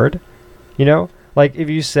and the word. Like if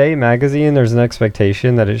you say magazine, there's an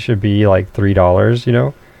expectation that it should be like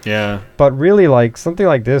 $3. Yeah. But really, like something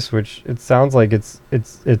like this, which it sounds like it's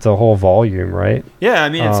a whole volume, right? Yeah, I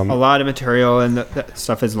mean it's a lot of material, and that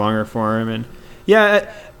stuff is longer form, and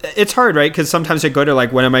yeah, it's hard, right? Because sometimes you go to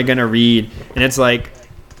like, what am I gonna read? And it's like,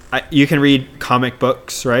 you can read comic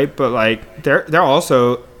books, right? But like they're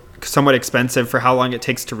also somewhat expensive for how long it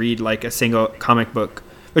takes to read like a single comic book,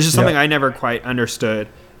 which is something I never quite understood.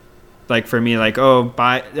 Like for me, like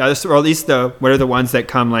buy, or at least what are the ones that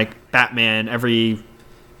come like Batman every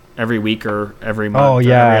week or every month. Oh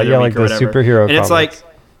yeah, like the superhero. And it's like,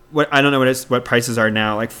 I don't know what prices are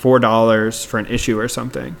now, like $4 for an issue or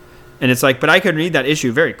something. And it's like, but I could read that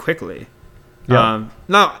issue very quickly. Yeah.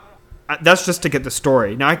 No, that's just to get the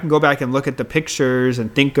story. Now I can go back and look at the pictures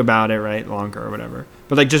and think about it, right, longer or whatever.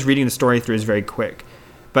 But like just reading the story through is very quick.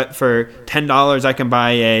 But for $10, I can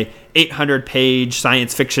buy a 800-page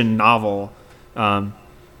science fiction novel,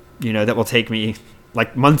 that will take me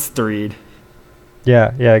like months to read.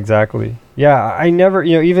 Yeah, exactly. Yeah, I never,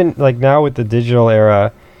 even like now with the digital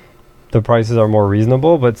era, the prices are more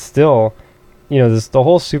reasonable, but still, the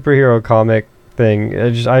whole superhero comic thing,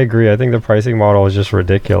 I agree. I think the pricing model is just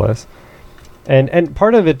ridiculous. And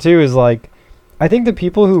part of it too is like, I think the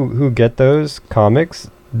people who get those comics,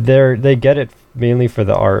 they get it mainly for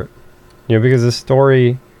the art, because the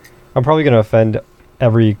story, I'm probably going to offend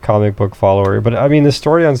every comic book follower, but I mean the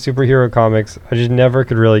story on superhero comics, I just never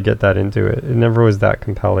could really get that into it. It never was that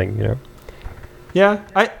compelling, Yeah,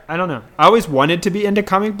 I don't know. I always wanted to be into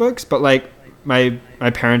comic books, but like my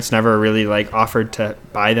parents never really like offered to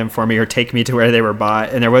buy them for me or take me to where they were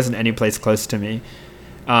bought, and there wasn't any place close to me.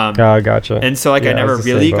 Gotcha. And so like I never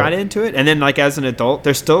really got into it, and then like as an adult,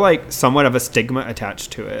 there's still like somewhat of a stigma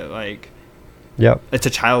attached to it. Like, yep, it's a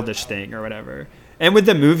childish thing or whatever. And with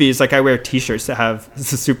the movies, like I wear T-shirts that have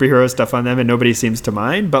superhero stuff on them, and nobody seems to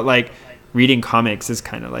mind. But like reading comics is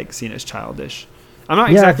kind of like seen as childish. I'm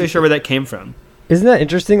not exactly sure where that came from. Isn't that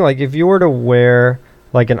interesting? Like if you were to wear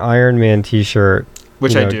like an Iron Man T-shirt,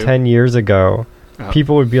 which I do, 10 years ago,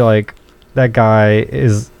 people would be like, "That guy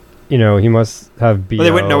is, he must have BO." Well,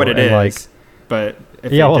 they wouldn't know what it is. Like, but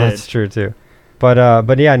if yeah, well, that's true too.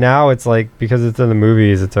 But yeah, now it's like because it's in the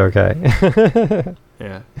movies, it's okay.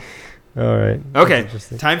 Yeah. All right. Okay.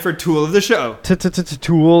 Time for tool of the show.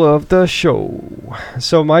 Tool of the show.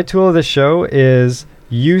 So my tool of the show is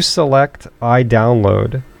uSelect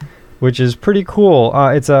iDownload, which is pretty cool.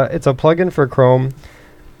 It's a plugin for Chrome.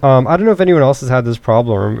 I don't know if anyone else has had this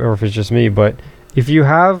problem or if it's just me, but if you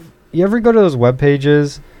ever go to those web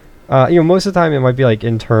pages, most of the time it might be like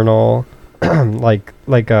internal, like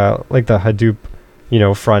the Hadoop,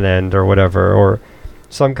 front end or whatever, or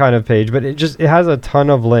some kind of page, but it has a ton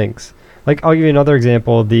of links. Like I'll give you another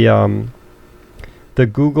example. The the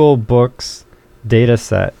Google Books data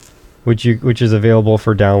set, which is available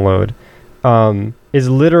for download, is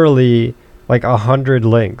literally like 100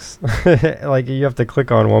 links. Like you have to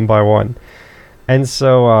click on one by one. And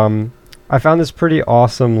so I found this pretty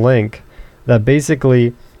awesome link that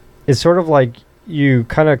basically is sort of like you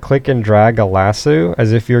kind of click and drag a lasso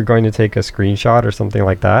as if you're going to take a screenshot or something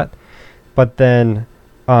like that. But then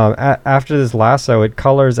after this lasso, it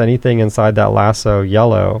colors anything inside that lasso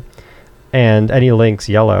yellow and any links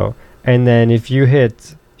yellow. And then if you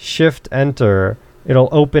hit Shift Enter, it'll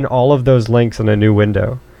open all of those links in a new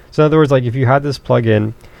window. So in other words, like if you had this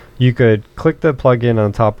plugin, you could click the plugin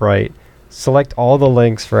on the top right, select all the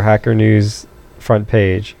links for Hacker News front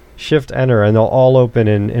page, Shift Enter, and they'll all open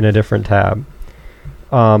in a different tab.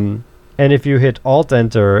 And if you hit Alt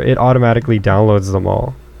Enter, it automatically downloads them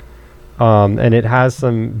all. And it has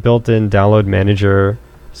some built-in download manager,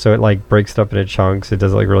 so it like breaks it up into chunks. It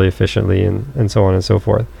does it like really efficiently and so on and so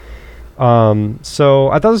forth. So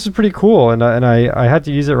I thought this was pretty cool, and I had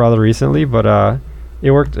to use it rather recently, but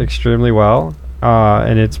it worked extremely well.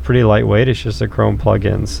 And it's pretty lightweight. It's just a Chrome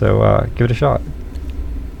plugin, so give it a shot.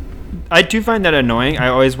 I do find that annoying. I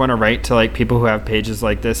always want to write to like people who have pages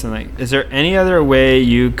like this and like, is there any other way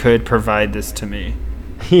you could provide this to me?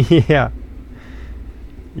 Yeah,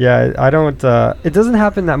 I don't. It doesn't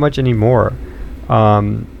happen that much anymore.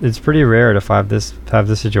 It's pretty rare to have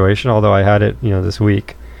this situation. Although I had it, this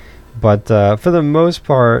week. But for the most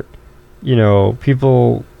part,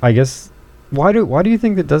 people, I guess. Why do you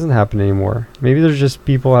think that doesn't happen anymore? Maybe there's just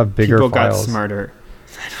people have bigger people files. Got smarter.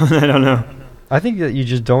 I don't know. I think that you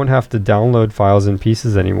just don't have to download files in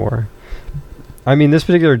pieces anymore. I mean, this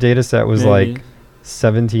particular data set was like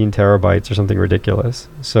 17 terabytes or something ridiculous.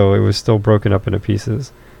 So it was still broken up into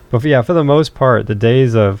pieces. But yeah, for the most part, the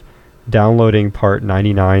days of downloading part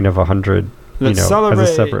 99 of 100, as a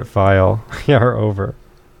separate file, are over.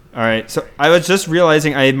 All right. So I was just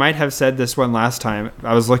realizing I might have said this one last time.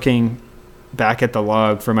 I was looking back at the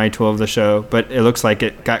log for my tool of the show, but it looks like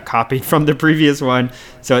it got copied from the previous one.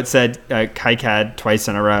 So it said KiCad twice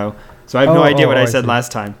in a row. So I have no idea what I said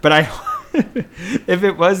last time. But if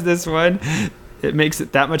it was this one, it makes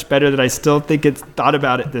it that much better that I still think it's thought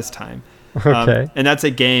about it this time. Okay. And that's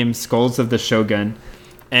a game, Skulls of the Shogun.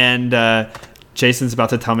 And Jason's about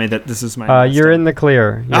to tell me that this is my you're in the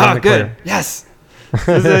clear. Good. Clear. Yes.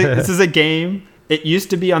 This is a game. It used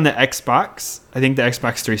to be on the Xbox. I think the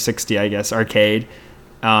Xbox 360, I guess, arcade.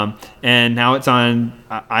 And now it's on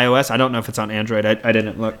iOS. I don't know if it's on Android. I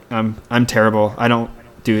didn't look. I'm terrible. I don't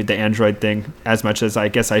do the Android thing as much as I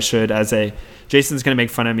guess I should. Jason's going to make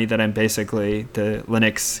fun of me that I'm basically the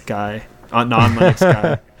Linux guy, non-Linux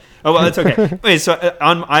guy. Oh, well, it's okay. Wait, so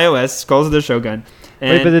on iOS, Skulls of the Shogun.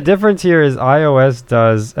 Wait, but the difference here is iOS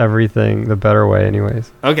does everything the better way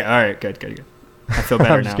anyways. Okay, all right, good. I feel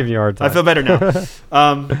better I'm now. just giving you a hard time. I feel better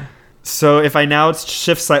now. So if I now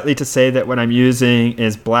shift slightly to say that what I'm using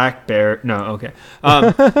is Black Bear. No, okay.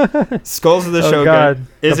 Skulls of the Shogun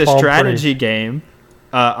is a strategy game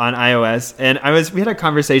on iOS. And we had a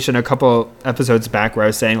conversation a couple episodes back where I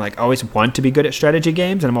was saying like I always want to be good at strategy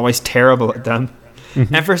games and I'm always terrible at them.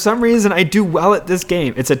 Mm-hmm. And for some reason I do well at this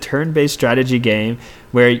game. It's a turn-based strategy game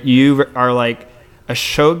where you are like a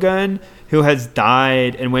shogun who has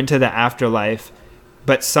died and went to the afterlife.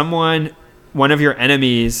 But one of your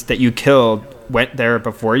enemies that you killed went there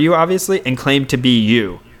before you, obviously, and claimed to be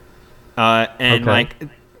you. Like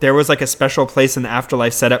there was like a special place in the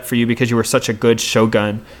afterlife set up for you because you were such a good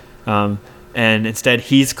shogun. And instead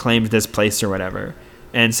he's claimed this place or whatever.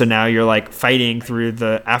 And so now you're like fighting through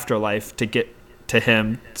the afterlife to get to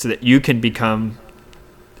him so that you can become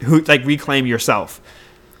reclaim yourself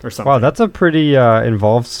or something. Wow, that's a pretty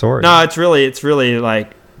involved story. No, it's really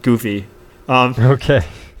like goofy. Okay.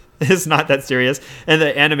 It's not that serious. And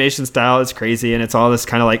the animation style is crazy, and it's all this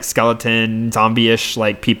kind of like skeleton, zombie-ish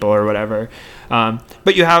like people or whatever.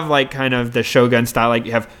 But you have like kind of the Shogun style. Like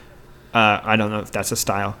you have, I don't know if that's a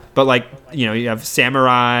style, but like, you have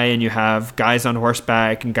samurai and you have guys on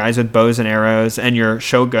horseback and guys with bows and arrows and your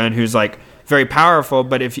Shogun who's like very powerful,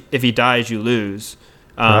 but if he dies, you lose.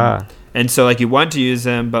 And so like you want to use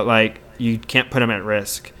him, but like you can't put him at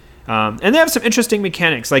risk. And they have some interesting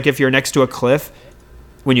mechanics. Like if you're next to a cliff,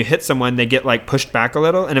 when you hit someone, they get like pushed back a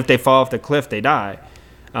little, and if they fall off the cliff, they die.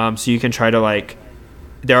 So you can try to like,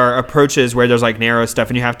 there are approaches where there's like narrow stuff,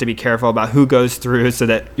 and you have to be careful about who goes through so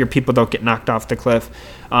that your people don't get knocked off the cliff.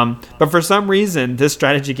 But for some reason, this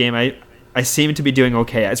strategy game, I seem to be doing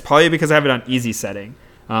okay. It's probably because I have it on easy setting.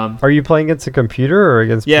 Are you playing against a computer or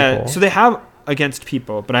against people? Yeah, so they have against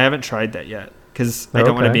people, but I haven't tried that yet because I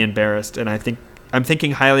don't want to be embarrassed, and I'm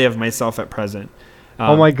thinking highly of myself at present.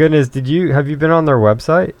 Oh my goodness! Have you been on their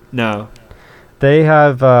website? No. They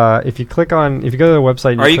have. If you go to their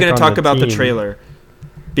website, Are you going to talk about the trailer?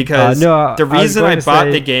 Because no, the reason I bought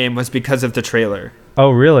say, the game was because of the trailer.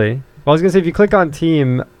 Oh, really? Well, I was going to say, if you click on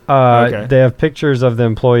team, Okay. they have pictures of the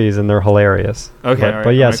employees and they're hilarious. Okay, all right, but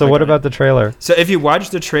yeah. I'm gonna So click what on about it. the trailer? So if you watch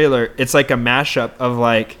the trailer, it's like a mashup of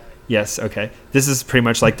like, yes, okay, this is pretty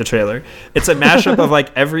much like the trailer. It's a mashup of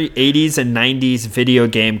like every 80s and 90s video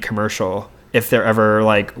game commercial, if there ever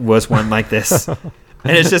like was one like this.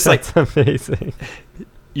 And it's just like, That's amazing.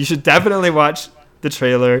 you should definitely watch the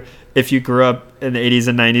trailer if you grew up in the 80s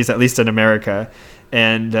and 90s, at least in America.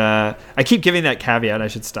 And I keep giving that caveat. I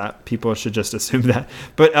should stop. People should just assume that.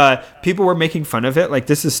 But people were making fun of it. Like,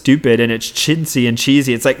 this is stupid and it's chintzy and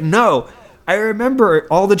cheesy. It's like, no, I remember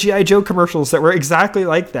all the G.I. Joe commercials that were exactly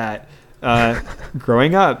like that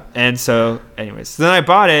growing up. And so, anyways, so then I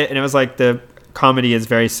bought it and it was like the comedy is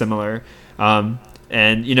very similar.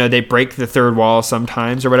 And, you know, they break the third wall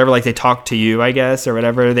sometimes or whatever. Like, they talk to you, I guess, or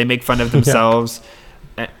whatever. They make fun of themselves.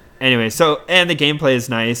 Anyway, so, and the gameplay is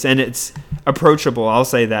nice and it's approachable. I'll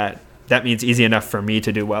say that. That means easy enough for me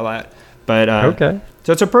to do well at. But Okay.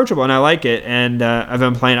 so it's approachable and I like it. And I've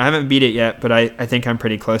been playing. I haven't beat it yet, but I think I'm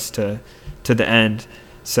pretty close to the end.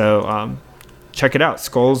 So check it out.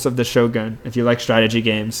 Skulls of the Shogun, if you like strategy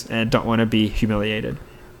games and don't want to be humiliated.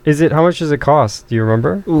 How much does it cost? Do you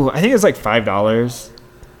remember? Ooh, I think it's like $5.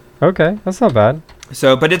 Okay, that's not bad.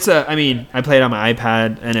 So, but it's I play it on my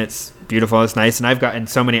iPad and it's beautiful. It's nice. And I've gotten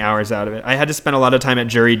so many hours out of it. I had to spend a lot of time at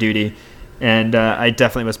jury duty and I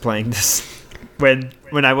definitely was playing this when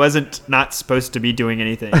I wasn't not supposed to be doing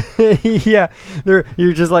anything. Yeah,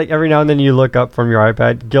 you're just like every now and then you look up from your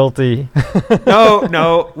iPad, guilty.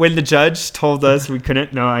 No. When the judge told us we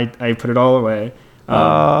couldn't, I put it all away.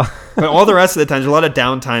 But all the rest of the time, there's a lot of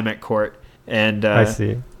downtime at court. And I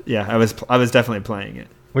see. Yeah, I was definitely playing it.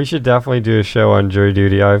 We should definitely do a show on jury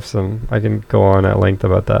duty. I can go on at length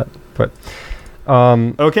about that. But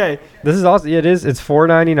okay. This is awesome. Yeah, it is. It's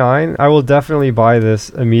 $4.99. I will definitely buy this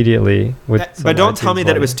immediately. But don't tell me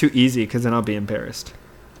that it was too easy, because then I'll be embarrassed.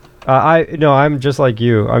 I'm just like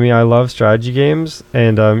you. I mean, I love strategy games,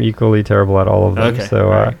 and I'm equally terrible at all of them. Okay.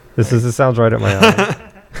 So this sounds right up my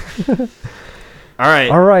alley.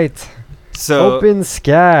 All right. So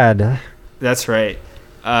OpenSCAD. That's right.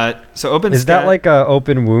 So OpenSCAD Is that like a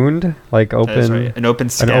open wound? Like open? That's right. An open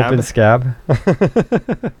scab. An open scab.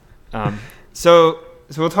 So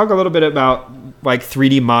we'll talk a little bit about like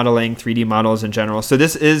 3D modeling, 3D models in general. So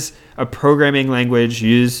this is a programming language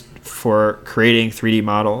used for creating 3D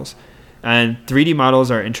models. And 3D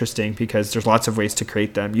models are interesting because there's lots of ways to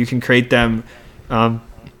create them. You can create them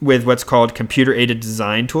with what's called computer-aided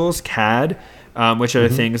design tools, CAD, which are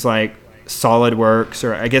things like SolidWorks,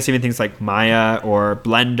 or I guess even things like Maya or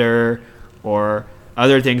Blender or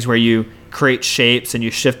other things where you create shapes and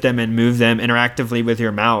you shift them and move them interactively with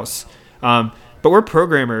your mouse. But we're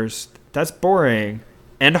programmers. That's boring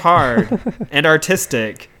and hard and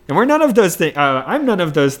artistic. And we're none of those things. I'm none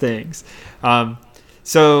of those things.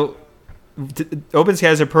 So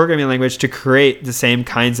OpenSCAD is a programming language to create the same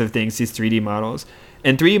kinds of things, these 3D models.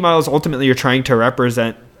 And 3D models, ultimately, you're trying to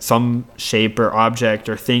represent some shape or object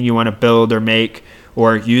or thing you want to build or make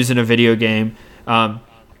or use in a video game. And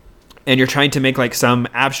you're trying to make like some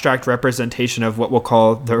abstract representation of what we'll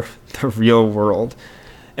call the real world.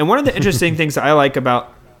 And one of the interesting things I like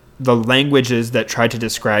about the languages that try to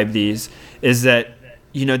describe these is that,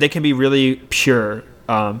 you know, they can be really pure.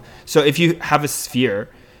 So if you have a sphere,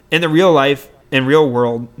 in the real life, in real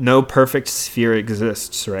world, no perfect sphere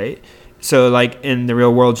exists, right? So like in the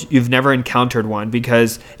real world, you've never encountered one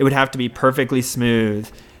because it would have to be perfectly smooth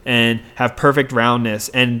and have perfect roundness.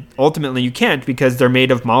 And ultimately you can't because they're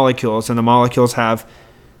made of molecules and the molecules have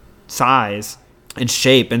size and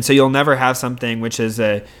shape. And so you'll never have something which is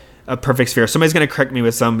a perfect sphere. Somebody's going to correct me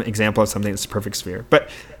with some example of something that's a perfect sphere, but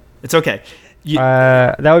it's okay.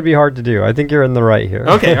 That would be hard to do. I think you're in the right here.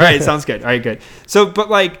 Okay. All right. Sounds good. All right, good. So, but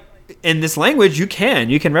like in this language, you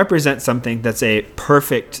can represent something that's a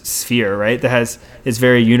perfect sphere, right? That is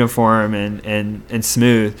very uniform and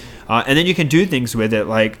smooth. And then you can do things with it,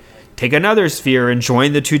 like take another sphere and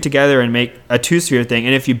join the two together and make a two-sphere thing.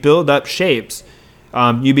 And if you build up shapes,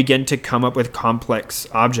 you begin to come up with complex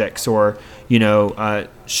objects or,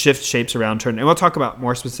 shift shapes around. And we'll talk about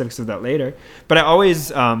more specifics of that later. But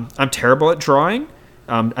I'm terrible at drawing.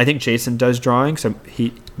 I think Jason does drawing, so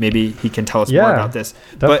maybe he can tell us more about this.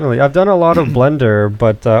 Definitely. I've done a lot of Blender,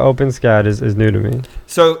 but OpenSCAD is new to me.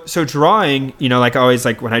 So drawing, like I always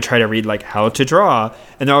when I try to read like how to draw,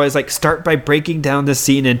 and they're always like start by breaking down the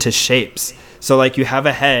scene into shapes. So like you have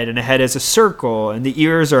a head, and a head is a circle, and the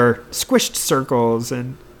ears are squished circles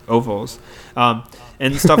and ovals,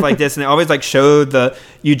 and stuff like this. And they always like show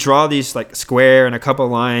you draw these like square and a couple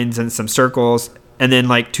lines and some circles, and then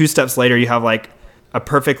like 2 steps later you have like a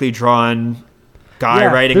perfectly drawn guy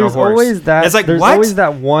riding a horse. There's always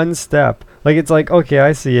that one step. Like it's like, okay,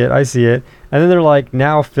 I see it, and then they're like,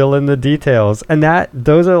 now fill in the details, and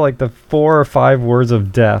those are like the 4 or 5 words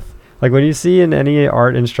of death. Like when you see in any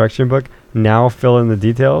art instruction book, now fill in the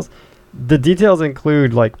details. The details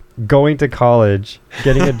include like going to college,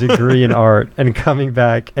 getting a degree in art, and coming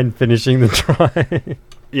back and finishing the drawing.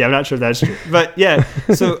 Yeah, I'm not sure that's true, but yeah.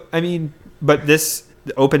 So I mean, but this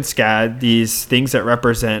OpenSCAD, these things that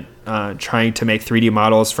represent trying to make 3D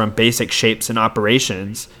models from basic shapes and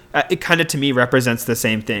operations, it kind of to me represents the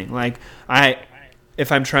same thing. Like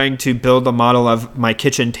if I'm trying to build a model of my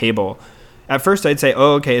kitchen table, at first I'd say,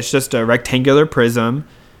 oh, okay, it's just a rectangular prism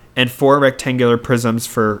and 4 rectangular prisms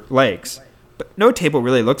for legs. But no table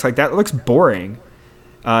really looks like that. It looks boring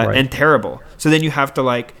and terrible. So then you have to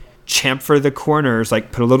like chamfer the corners,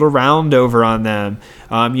 like put a little round over on them.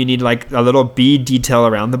 You need like a little bead detail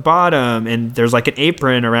around the bottom, and there's like an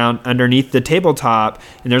apron around underneath the tabletop,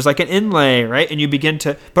 and there's like an inlay, right? And you begin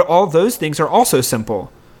to, but all those things are also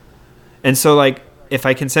simple. And so like if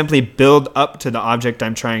I can simply build up to the object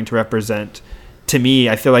I'm trying to represent, to me,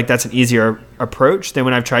 I feel like that's an easier approach than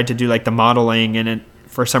when I've tried to do like the modeling, and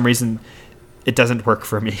for some reason it doesn't work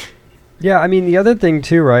for me. Yeah, I mean, the other thing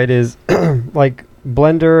too, right, is like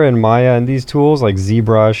Blender and Maya and these tools like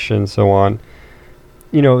ZBrush and so on,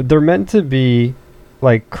 you know, they're meant to be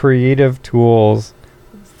like creative tools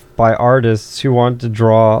by artists who want to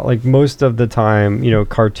draw, like most of the time, you know,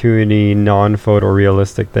 cartoony,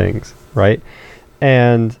 non-photorealistic things, right?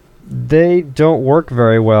 And they don't work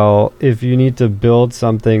very well if you need to build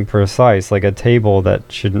something precise, like a table that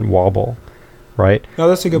shouldn't wobble, right? Oh,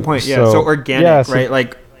 that's a good point. Yeah, so organic, yeah, so, right?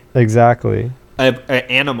 Like exactly. An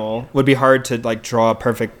animal would be hard to like draw a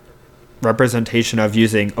perfect representation of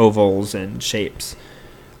using ovals and shapes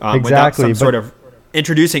without some sort of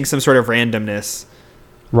introducing some sort of randomness.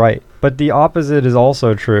 Right, but the opposite is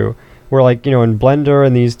also true. Where like, you know, in Blender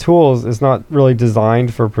and these tools, it's not really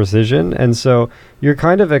designed for precision, and so you're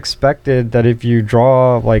kind of expected that if you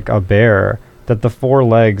draw like a bear, that the 4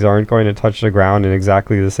 legs aren't going to touch the ground in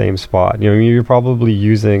exactly the same spot. You know, you're probably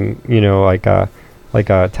using, you know, like a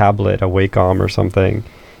tablet, a Wacom or something,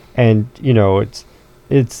 and you know,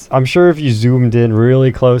 it's I'm sure if you zoomed in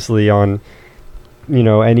really closely on, you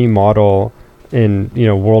know, any model in, you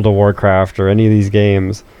know, World of Warcraft or any of these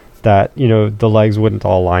games, that, you know, the legs wouldn't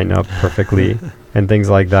all line up perfectly and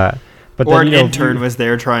things like that. But or then, an you know, intern was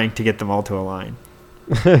there trying to get them all to align.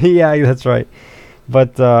 Yeah, that's right.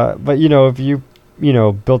 But you know, if you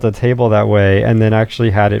know, built a table that way and then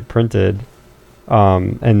actually had it printed,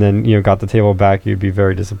 and then, you know, got the table back, you'd be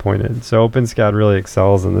very disappointed. So OpenSCAD really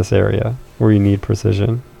excels in this area where you need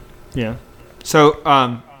precision. Yeah. So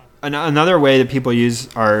another way that people use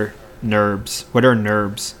are NURBS. What are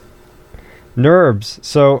NURBS? NURBS.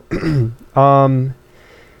 So,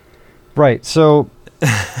 right. So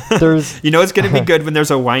there's, you know, it's going to be good when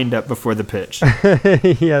there's a wind up before the pitch.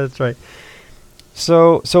 Yeah, that's right.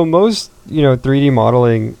 So most, you know, 3D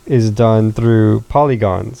modeling is done through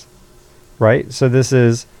polygons, right? So this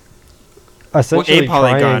is essentially a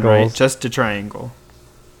polygon, triangles. right? Just a triangle.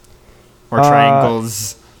 Or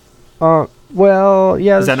triangles. Well,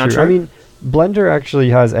 yeah, is that not true. true? I mean, Blender actually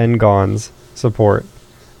has n-gons support.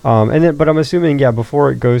 And then, but I'm assuming, yeah,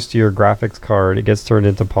 before it goes to your graphics card, it gets turned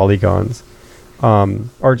into polygons,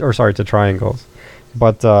 or sorry, to triangles.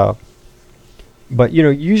 But you know,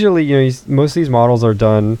 usually, you know, most of these models are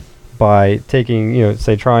done by taking, you know,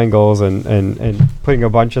 say triangles and putting a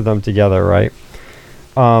bunch of them together, right?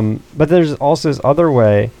 But there's also this other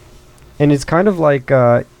way, and it's kind of like,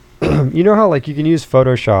 you know how like you can use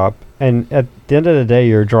Photoshop, and at the end of the day,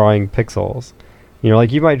 you're drawing pixels. You know,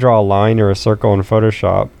 like you might draw a line or a circle in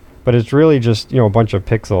Photoshop, but it's really just, you know, a bunch of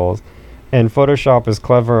pixels. And Photoshop is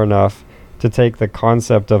clever enough to take the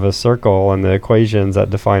concept of a circle and the equations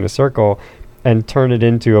that define a circle and turn it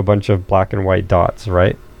into a bunch of black and white dots,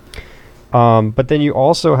 right? But then you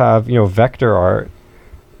also have, you know, vector art,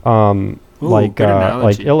 like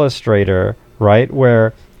Illustrator, right?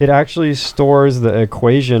 Where it actually stores the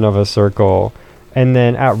equation of a circle, and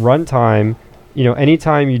then at runtime, you know,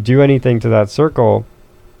 anytime you do anything to that circle,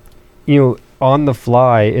 you know, on the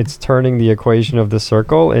fly, it's turning the equation of the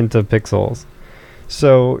circle into pixels.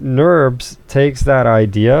 So NURBS takes that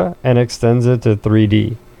idea and extends it to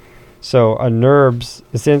 3D. So a NURBS,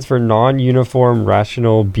 it stands for non-uniform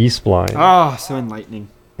rational B-spline. Oh, so enlightening.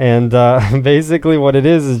 And basically what it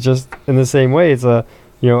is just in the same way. It's a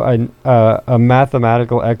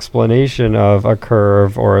mathematical explanation of a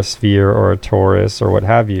curve or a sphere or a torus or what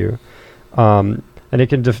have you. And it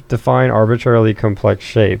can define arbitrarily complex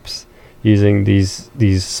shapes using these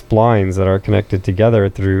splines that are connected together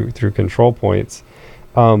through control points.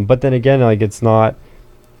 But then again, like, it's not,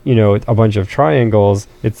 a bunch of triangles.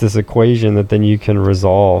 It's this equation that then you can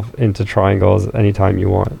resolve into triangles anytime you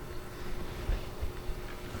want.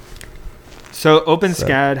 So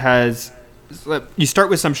OpenSCAD has, you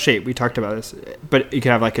start with some shape. We talked about this, but you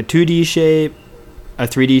can have like a 2D shape, a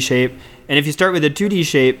 3D shape. And if you start with a 2D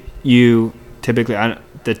shape, you typically,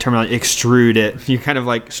 the terminology, extrude it. You kind of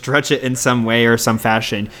like stretch it in some way or some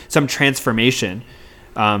fashion, some transformation.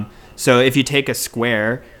 So if you take a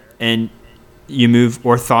square and you move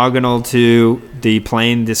orthogonal to the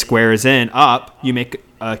plane the square is in up, you make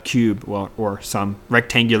a cube, or some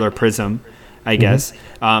rectangular prism, I guess.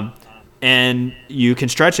 And you can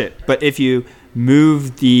stretch it. But if you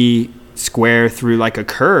move the square through like a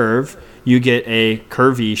curve, you get a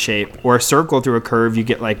curvy shape, or a circle through a curve, you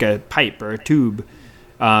get like a pipe or a tube.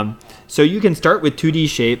 So you can start with 2D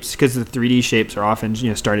shapes, because the 3D shapes are often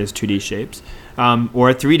start as 2D shapes,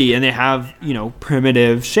 or 3D, and they have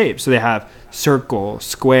primitive shapes. So they have circle,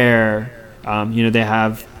 square, they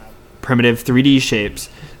have primitive 3D shapes.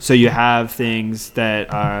 So you have things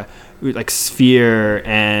that are like sphere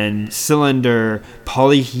and cylinder,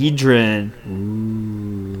 polyhedron.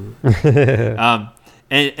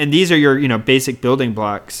 And these are your basic building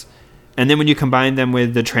blocks. And then when you combine them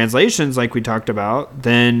with the translations like we talked about,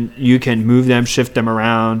 then you can move them, shift them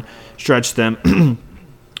around, stretch them.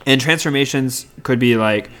 And transformations could be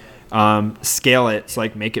like scale it, so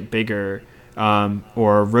like make it bigger,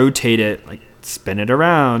 or rotate it, like spin it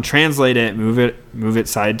around, translate it, move it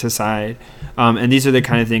side to side. And these are the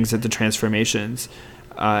kind of things that the transformations.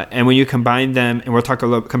 And when you combine them, and we'll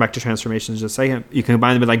come back to transformations in just a second, you can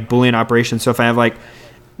combine them with like Boolean operations. So if I have like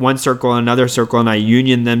one circle and another circle and I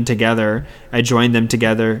union them together, I join them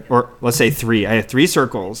together, or let's say three. I have three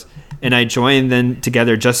circles and I join them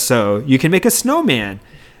together just so. You can make a snowman,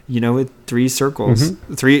 with three circles,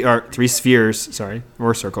 three spheres,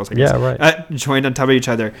 or circles, I guess. Yeah, right. Joined on top of each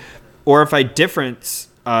other. Or if I difference,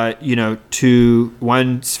 to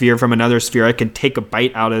one sphere from another sphere, I can take a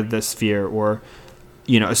bite out of the sphere, or,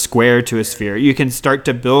 a square to a sphere. You can start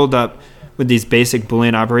to build up with these basic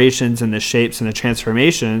Boolean operations and the shapes and the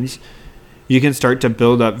transformations. You can start to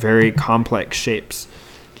build up very complex shapes.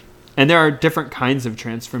 And there are different kinds of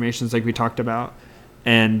transformations like we talked about.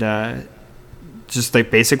 And just like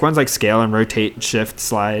basic ones like scale and rotate, shift,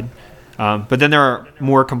 slide. But then there are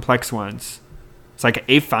more complex ones. It's like an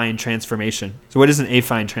affine transformation. So what is an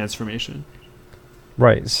affine transformation?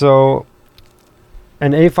 Right. So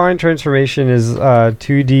an affine transformation is a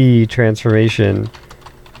 2D transformation.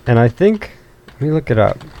 And I think, let me look it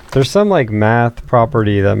up. There's some like math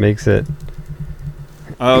property that makes it.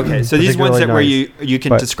 Oh, okay. So these ones that nice. where you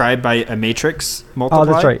can describe by a matrix multiply? Oh,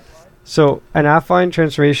 that's right. So an affine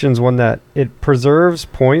transformation is one that it preserves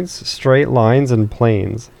points, straight lines, and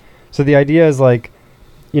planes. So the idea is like,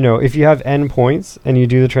 if you have n points and you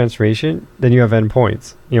do the transformation, then you have n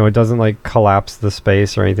points. It doesn't like collapse the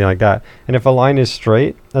space or anything like that. And if a line is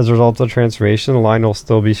straight, as a result of transformation, the line will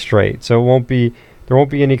still be straight. So there won't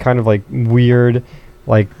be any kind of like weird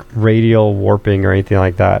like radial warping or anything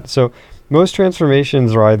like that. So most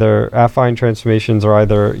transformations are either affine transformations or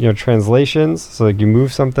either translations, so like you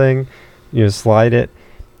move something, slide it,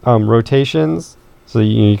 rotations, so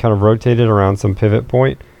you kind of rotate it around some pivot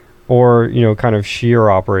point, or kind of shear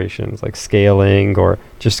operations like scaling, or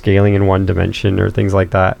just scaling in one dimension or things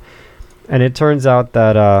like that. And it turns out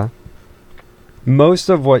that most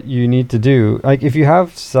of what you need to do, like if you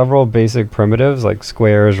have several basic primitives like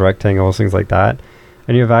squares, rectangles, things like that,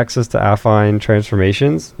 and you have access to affine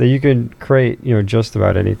transformations, that you can create just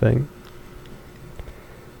about anything.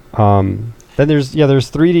 Then there's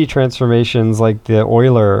 3D transformations like the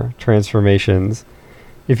Euler transformations.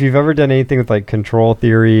 If you've ever done anything with like control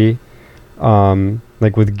theory,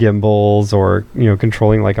 like with gimbals, or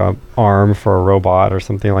controlling like a arm for a robot or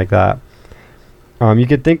something like that, you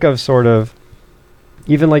could think of sort of,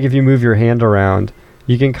 even like if you move your hand around,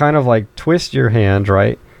 you can kind of like twist your hand,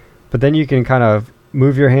 right? But then you can kind of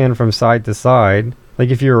move your hand from side to side, like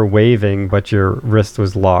if you were waving but your wrist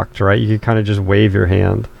was locked, right? You could kind of just wave your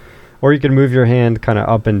hand. Or you can move your hand kind of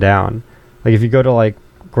up and down. Like if you go to like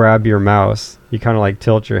grab your mouse, you kind of like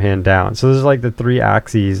tilt your hand down. So there's like the three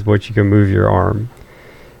axes which you can move your arm.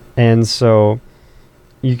 And so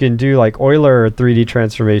you can do like Euler 3D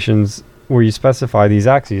transformations where you specify these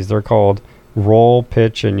axes. They're called roll,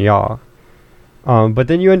 pitch, and yaw. But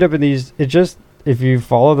then you end up in these. It just, if you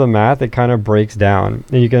follow the math, it kind of breaks down,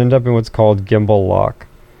 and you can end up in what's called gimbal lock.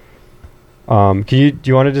 Do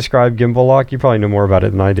you want to describe gimbal lock? You probably know more about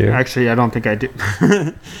it than I do. Actually, I don't think I do.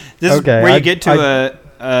 This Okay, is where you get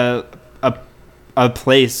to a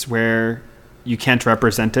place where you can't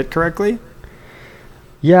represent it correctly.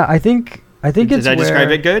 Yeah, I think Did I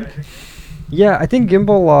describe it good? Yeah, I think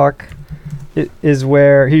gimbal lock is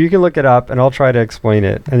where, here, you can look it up and I'll try to explain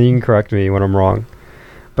it and then you can correct me when I'm wrong.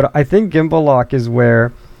 But I think gimbal lock is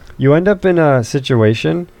where you end up in a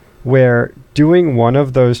situation where doing one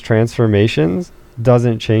of those transformations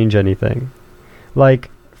doesn't change anything.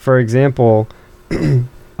 Like, for example,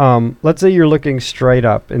 let's say you're looking straight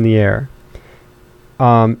up in the air.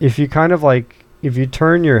 If you kind of like, if you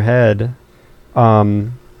turn your head, let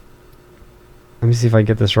me see if I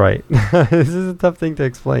get this right. This is a tough thing to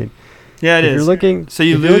explain. Yeah, it if is. You're looking, so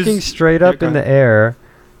you if lose. you're looking straight up in the air,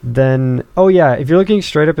 then if you're looking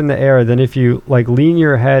straight up in the air, then if you like lean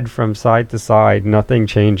your head from side to side, nothing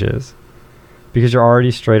changes because you're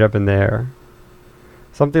already straight up in the air.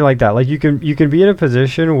 Something like that. Like you can be in a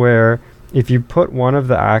position where if you put one of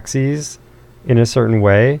the axes in a certain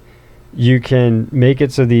way, you can make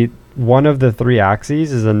it so the one of the three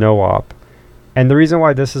axes is a no-op. And the reason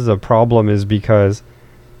why this is a problem is because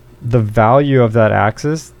the value of that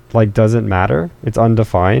axis like doesn't matter. It's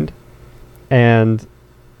undefined. And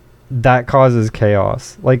that causes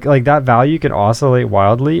chaos. Like that value can oscillate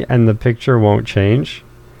wildly and the picture won't change.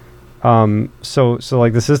 So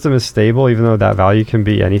like the system is stable even though that value can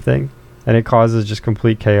be anything, and it causes just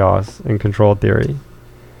complete chaos in control theory.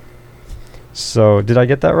 So did I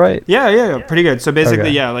get that right? Yeah, pretty good. So basically,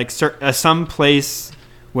 Okay. yeah, like some place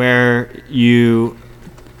where you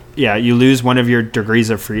lose one of your degrees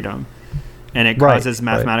of freedom, and it causes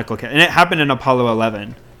mathematical chaos. And it happened in Apollo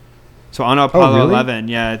 11. So on Apollo really? 11,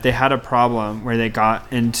 yeah, they had a problem where they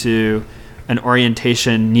got into an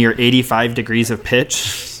orientation near 85 degrees of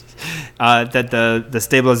pitch, that the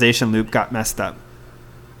stabilization loop got messed up.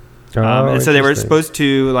 And so they were supposed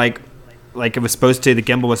to the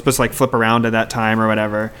gimbal was supposed to like flip around at that time or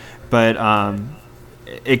whatever, but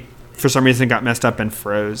it for some reason got messed up and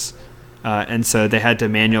froze, and so they had to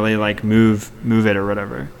manually like move it or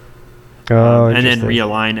whatever, and then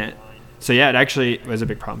realign it. So yeah, it actually was a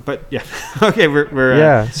big problem. But yeah, okay,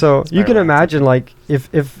 we're so you can imagine like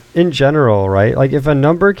if in general, right? Like if a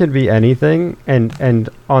number can be anything and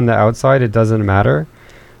on the outside it doesn't matter,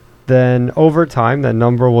 then over time that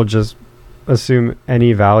number will just assume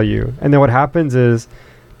any value. And then what happens is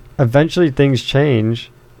eventually things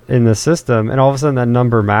change in the system and all of a sudden that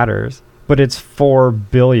number matters. But it's 4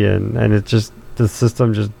 billion and it just, the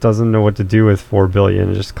system just doesn't know what to do with 4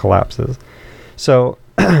 billion. It just collapses. So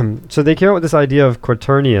so they came up with this idea of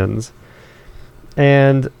quaternions.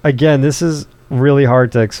 And again, this is really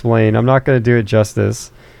hard to explain. I'm not going to do it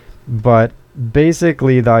justice. But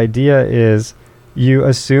basically the idea is you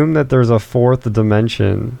assume that there's a fourth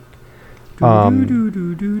dimension. Yeah.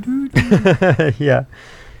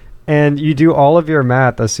 And you do all of your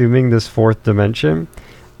math assuming this fourth dimension.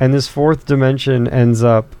 And this fourth dimension ends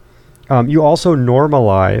up, you also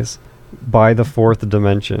normalize by the fourth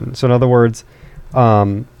dimension. So in other words,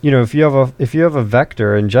 if you have a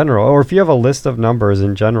vector in general, or if you have a list of numbers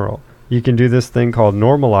in general, you can do this thing called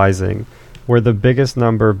normalizing, where the biggest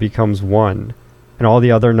number becomes 1, and all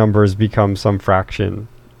the other numbers become some fraction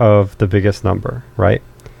of the biggest number, right?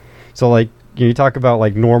 So like you talk about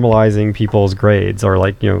like normalizing people's grades, or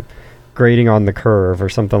like grading on the curve or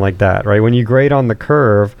something like that, right? When you grade on the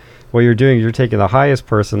curve, what you're doing is you're taking the highest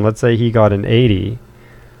person. Let's say he got an 80.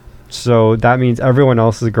 So that means everyone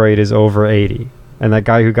else's grade is over 80. And that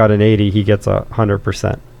guy who got an 80, he gets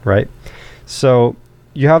 100%, right? So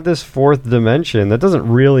you have this fourth dimension that doesn't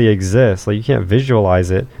really exist. Like you can't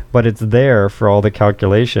visualize it, but it's there for all the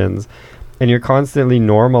calculations. And you're constantly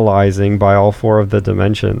normalizing by all 4 of the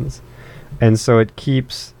dimensions. And so it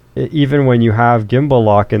keeps, even when you have gimbal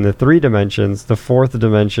lock in the 3 dimensions, the 4th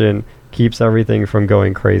dimension keeps everything from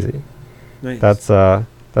going crazy. Nice. That's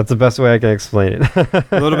the best way I can explain it.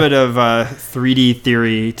 A little bit of 3D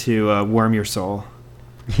theory to warm your soul.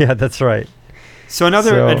 Yeah, that's right. So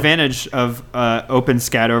another advantage of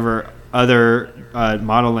OpenSCAD over other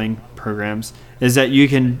modeling programs is that you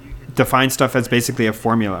can define stuff as basically a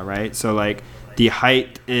formula, right? So like the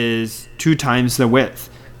height is 2 times the width,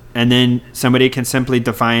 and then somebody can simply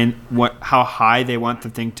define how high they want the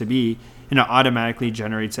thing to be, and it automatically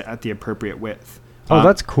generates it at the appropriate width. Oh,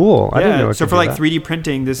 that's cool. I didn't know it so could for do like that. 3D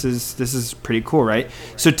printing, this is pretty cool, right?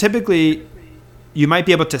 So typically, you might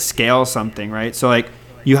be able to scale something, right? So like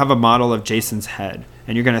you have a model of Jason's head,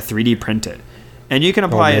 and you're going to 3D print it, And you can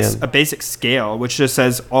apply man. a basic scale, which just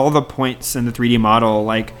says all the points in the 3D model,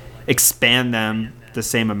 like expand them the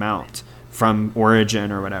same amount from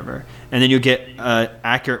origin or whatever. And then you get an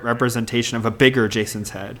accurate representation of a bigger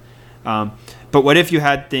Jason's head. But what if you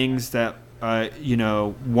had things that,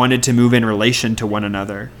 wanted to move in relation to one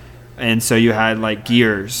another? And so you had like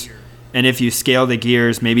gears. And if you scale the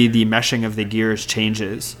gears, maybe the meshing of the gears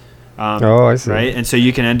changes. I see. Right? And so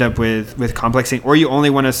you can end up with complex things. Or you only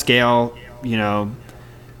want to scale,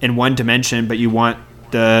 in one dimension, but you want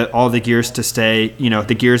all the gears to stay,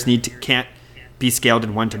 the gears can't be scaled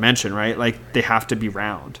in one dimension, right? Like they have to be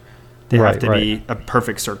round. They have to be a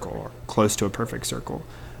perfect circle or close to a perfect circle.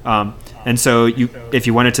 And so if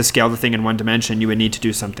you wanted to scale the thing in one dimension, you would need to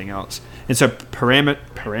do something else. And so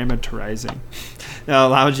parameterizing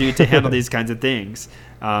allows you to handle these kinds of things.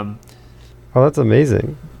 Oh, that's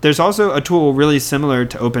amazing. There's also a tool really similar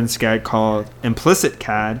to OpenSCAD called Implicit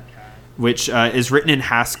CAD, which is written in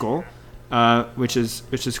Haskell, which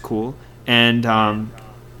is cool. And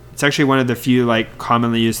it's actually one of the few like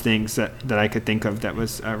commonly used things that I could think of that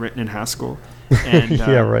was written in Haskell. And,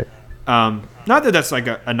 yeah, right. Not that that's like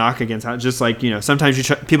a knock against it, just like,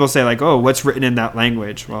 sometimes people say like, oh, what's written in that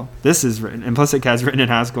language? Well, this is written, Implicit CAD is written in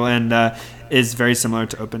Haskell and is very similar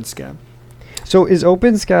to OpenSCAD. So is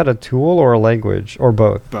OpenSCAD a tool or a language or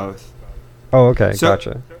both? Both. Oh, okay.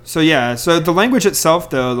 Gotcha. So yeah, so the language itself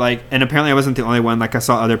though, like, and apparently I wasn't the only one, like I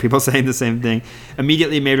saw other people saying the same thing,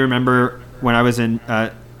 immediately made me remember when I was in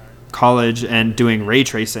college and doing ray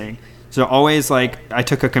tracing. So always like I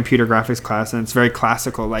took a computer graphics class and it's very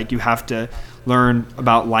classical. Like you have to learn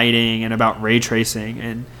about lighting and about ray tracing.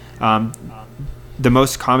 And one of the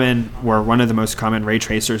most common ray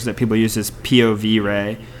tracers that people use is POV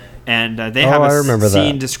ray. And they have a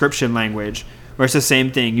scene description language where it's the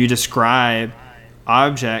same thing. You describe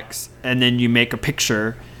objects and then you make a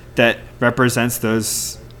picture that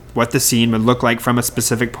represents what the scene would look like from a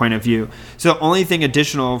specific point of view. So the only thing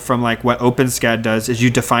additional from like what OpenSCAD does is you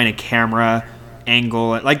define a camera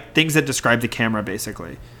angle, like things that describe the camera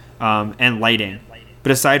basically, and lighting.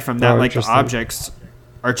 But aside from that, like the objects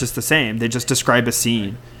are just the same. They just describe a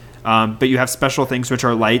scene. But you have special things which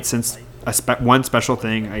are lights and one special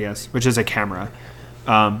thing, I guess, which is a camera.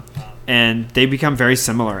 And they become very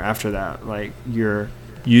similar after that. Like you're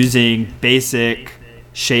using basic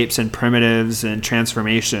shapes and primitives and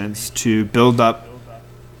transformations to build up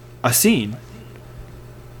a scene.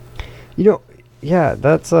 Yeah,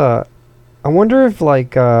 that's I wonder if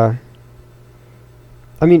like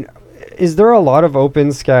is there a lot of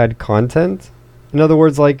OpenSCAD content? In other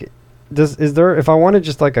words, like if I wanted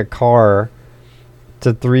just like a car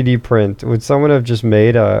to 3D print, would someone have just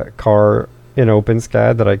made a car in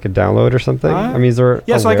OpenSCAD that I could download or something? Is there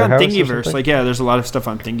so like on Thingiverse, like there's a lot of stuff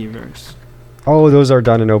on Thingiverse. Oh, those are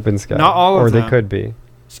done in OpenSCAD. Not all of them. Or they could be.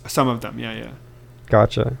 Some of them, yeah.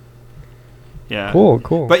 Gotcha. Yeah.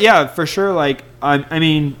 Cool. But yeah, for sure, like, I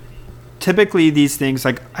mean, typically these things,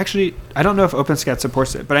 like, actually, I don't know if OpenSCAD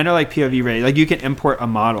supports it, but I know, like, POV Ray, like, you can import a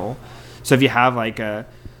model. So if you have, like, a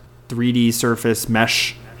 3D surface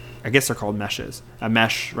mesh, I guess they're called meshes, a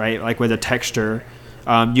mesh, right, like with a texture,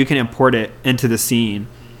 you can import it into the scene.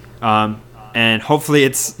 And hopefully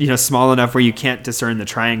it's small enough where you can't discern the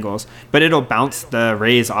triangles, but it'll bounce the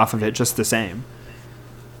rays off of it just the same.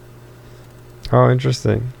 Oh,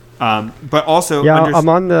 interesting. But also, I'm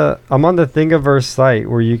on the Thingiverse site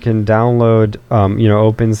where you can download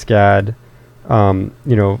OpenSCAD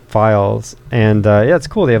files, and it's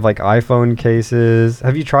cool. They have like iPhone cases.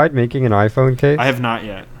 Have you tried making an iPhone case? I have not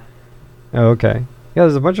yet. Oh, okay. Yeah,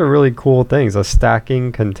 there's a bunch of really cool things. A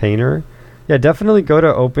stacking container. Yeah, definitely go to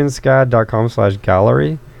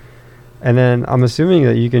openscad.com/gallery. And then I'm assuming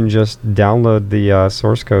that you can just download the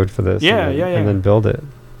source code for this. And then build it.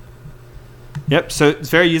 Yep. So it's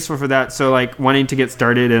very useful for that. So like wanting to get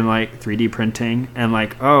started in like 3D printing and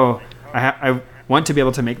like, I want to be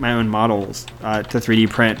able to make my own models to 3D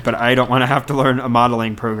print, but I don't want to have to learn a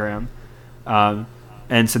modeling program.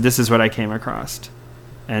 And so this is what I came across.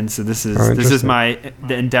 And so this is the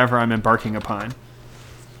endeavor I'm embarking upon.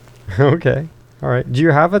 Okay. All right. Do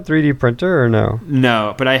you have a 3D printer or no?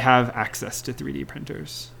 No, but I have access to 3D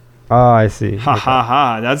printers. Oh, I see.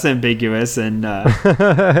 Ha. That's ambiguous and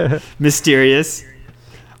mysterious.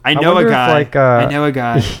 I know a guy. I know a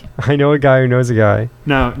guy. I know a guy who knows a guy.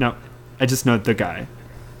 No. I just know the guy.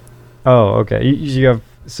 Oh, okay. You have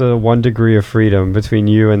 1 degree of freedom between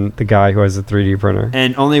you and the guy who has a 3D printer.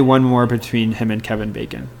 And only one more between him and Kevin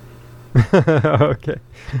Bacon. Okay.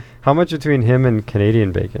 How much between him and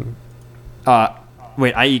Canadian bacon?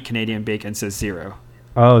 Wait, I eat Canadian bacon, says 0.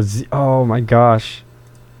 Oh my gosh.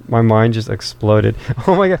 My mind just exploded.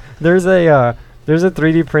 Oh my god. There's a there's a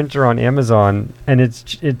 3D printer on Amazon, and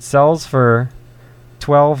it sells for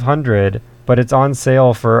 $1,200, but it's on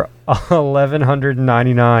sale for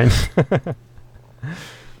 $1,199.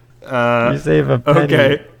 You save a penny.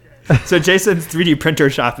 Okay. So Jason's 3D printer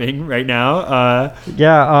shopping right now.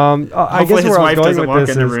 Yeah. I guess his where I wife was going doesn't with walk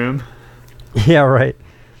this in the is, room. yeah, right.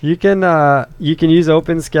 You can use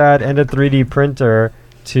OpenSCAD and a 3D printer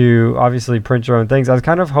to obviously print your own things. I was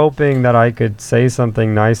kind of hoping that I could say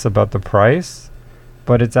something nice about the price,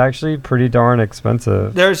 but it's actually pretty darn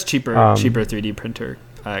expensive. There's cheaper 3D printer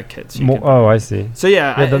kits. I see. So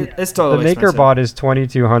it's still the expensive. MakerBot is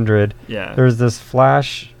 $2,200. Yeah. There's this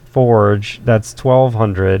Flash Forge that's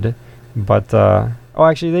 $1,200, but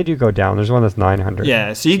actually they do go down. There's one that's $900.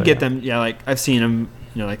 Yeah, so you can get them. Yeah, like I've seen them.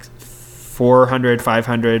 Like 400,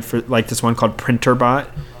 500 for like this one called PrinterBot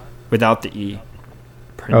without the E.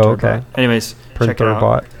 PrinterBot. Okay. Anyways, check it out.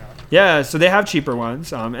 PrinterBot. Yeah, so they have cheaper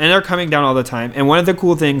ones, and they're coming down all the time. And one of the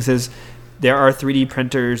cool things is there are 3D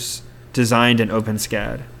printers designed in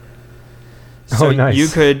OpenSCAD. So nice. you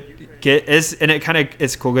could get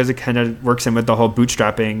it's cool because it kind of works in with the whole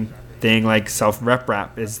bootstrapping thing. Like self-rep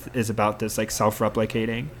wrap is about this, like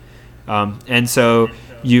self-replicating, and so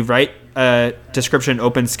you write a description in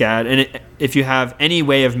OpenSCAD, and if you have any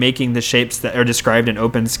way of making the shapes that are described in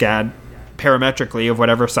OpenSCAD parametrically of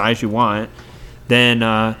whatever size you want,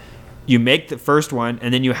 then you make the first one,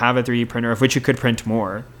 and then you have a 3D printer of which you could print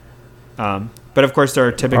more. But of course, there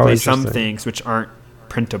are typically some things which aren't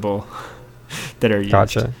printable that are used.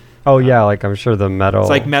 Gotcha. Oh yeah, like I'm sure the metal. It's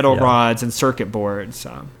like metal rods and circuit boards.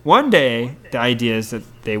 One day, the idea is that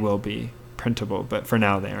they will be printable, but for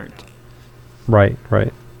now they aren't. Right.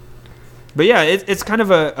 But yeah, it's kind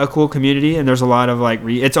of a cool community, and there's a lot of like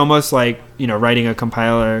it's almost like writing a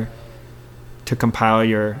compiler to compile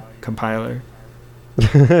your compiler.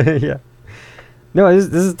 Yeah. No,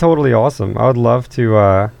 this is totally awesome. I would love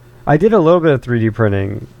to. I did a little bit of 3D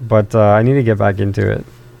printing, but I need to get back into it.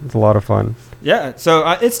 It's a lot of fun. Yeah, so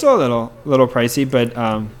it's still a little pricey, but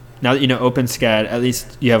now that you know OpenSCAD, at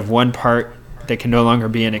least you have one part that can no longer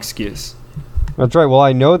be an excuse. That's right. Well,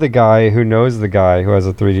 I know the guy who knows the guy who has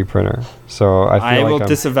a 3D printer, so I will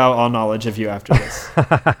disavow all knowledge of you after this.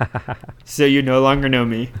 So you no longer know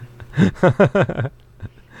me.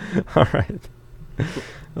 All right.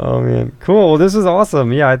 Oh man, cool. Well, this is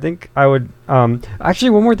awesome. Yeah, I think I would.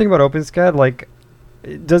 Actually, one more thing about OpenSCAD, like,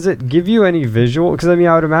 does it give you any visual? Because I mean,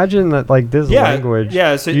 I would imagine that like this language,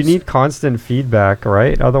 so you need constant feedback,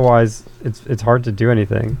 right? Otherwise, it's hard to do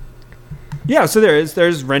anything. Yeah, so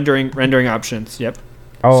there's rendering options. Yep.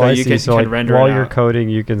 Oh, so I you see. Can, so you like render while you're coding,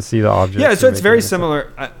 you can see the object. Yeah, so it's very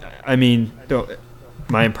similar. I mean,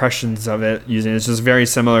 my impressions of it using it's just very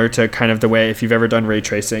similar to kind of the way if you've ever done ray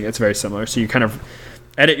tracing, it's very similar. So you kind of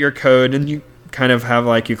edit your code and you kind of have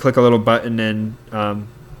like you click a little button and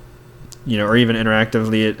or even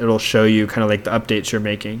interactively it'll show you kind of like the updates you're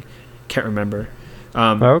making. Can't remember.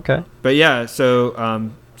 Okay. But yeah,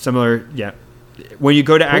 so similar. Yeah, when you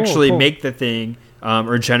go to actually make the thing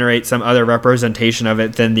or generate some other representation of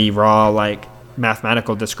it than the raw like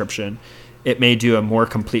mathematical description, it may do a more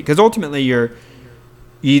complete. Because ultimately you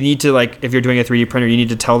need to, like, if you're doing a 3D printer, you need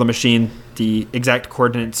to tell the machine the exact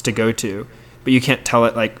coordinates to go to, but you can't tell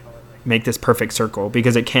it like make this perfect circle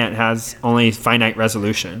because it can't, has only finite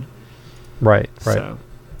resolution. Right. So,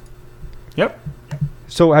 yep.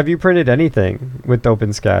 So have you printed anything with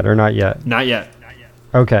OpenSCAD or not yet? Not yet.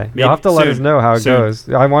 Okay. Maybe You'll have to let us know how it goes.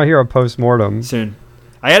 I want to hear a post-mortem. Soon.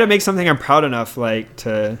 I had to make something I'm proud enough like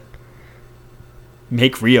to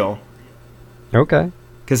make real. Okay.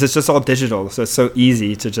 Because it's just all digital, so it's so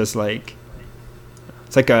easy to just like...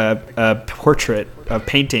 It's like a portrait, a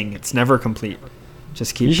painting. It's never complete.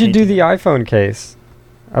 Just keep. You should do the iPhone case.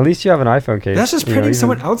 At least you have an iPhone case. That's just printing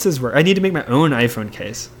someone else's work. I need to make my own iPhone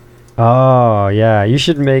case. Oh yeah, you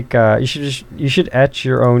should make. You should etch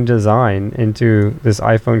your own design into this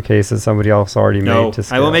iPhone case that somebody else already made. To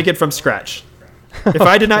scale. I will make it from scratch. If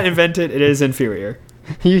I did not invent it, it is inferior.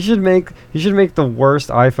 You should make the worst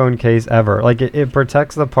iPhone case ever. Like it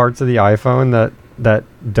protects the parts of the iPhone that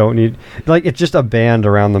don't need, like, it's just a band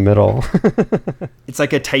around the middle. It's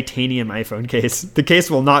like a titanium iPhone case. The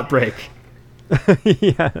case will not break.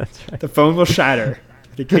 Yeah, that's right. The phone will shatter.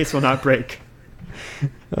 The case will not break.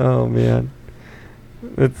 Oh man,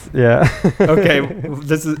 yeah. Okay,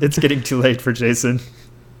 it's getting too late for Jason.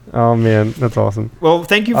 Oh man, that's awesome. Well,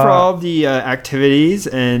 thank you for all the activities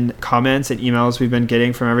and comments and emails we've been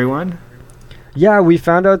getting from everyone. Yeah, we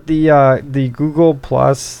found out the Google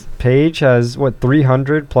Plus page has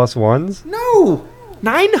 300 plus ones? No,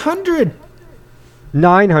 900.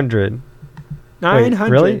 900. 900.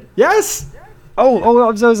 Wait, really? Yes. Oh,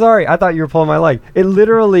 I'm so sorry. I thought you were pulling my leg. It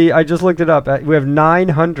literally, I just looked it up. We have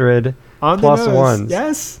 900 On the plus nose. ones.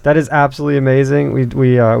 Yes. That is absolutely amazing. We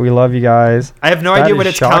love you guys. I have no That idea is what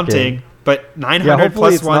it's shocking. counting, but 900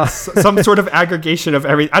 hopefully plus one, some sort of aggregation of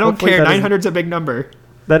everything. I don't Hopefully care. that is- 900's a big number.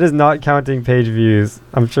 That is not counting page views.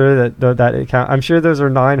 I'm sure that it count. I'm sure those are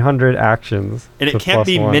 900 actions. And it to can't plus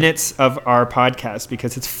be one. minutes of our podcast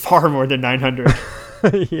because it's far more than 900.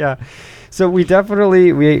 Yeah. So we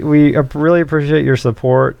definitely really appreciate your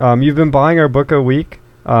support. You've been buying our book a week.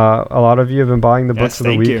 A lot of you have been buying the Yes, books of the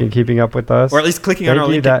thank week you. and keeping up with us. Or at least clicking on Thank our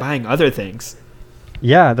you, link that- and buying other things.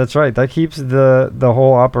 Yeah, that's right. That keeps the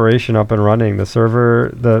whole operation up and running. The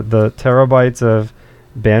server, the terabytes of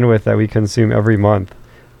bandwidth that we consume every month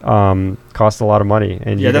cost a lot of money.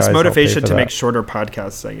 And Yeah, you that's guys help pay motivation for to that. make shorter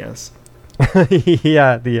podcasts, I guess.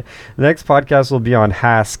 Yeah, the next podcast will be on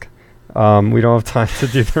Hask. We don't have time to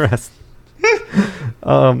do the rest.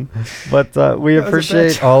 But we That was a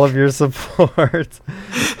appreciate bitch. all of your support,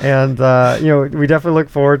 and we definitely look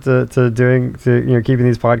forward to keeping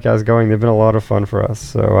these podcasts going. They've been a lot of fun for us.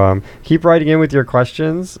 So keep writing in with your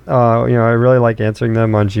questions. I really like answering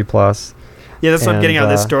them on G+. Yeah, that's what I'm getting out of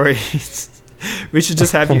this And, story. We should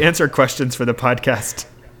just have you answer questions for the podcast.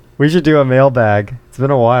 We should do a mailbag. It's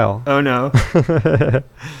been a while. Oh no. It'll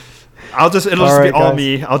All just be right, all guys.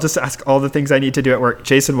 me. I'll just ask all the things I need to do at work.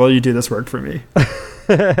 Jason, will you do this work for me?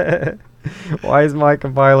 Why is my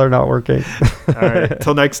compiler not working? All right.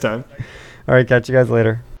 Till next time. All right, catch you guys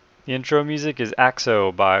later. The intro music is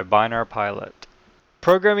Axo by Binar Pilot.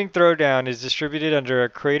 Programming Throwdown is distributed under a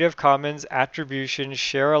Creative Commons Attribution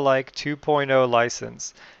Share Alike 2.0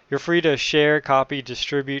 license. You're free to share, copy,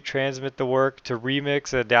 distribute, transmit the work, to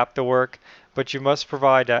remix, adapt the work, but you must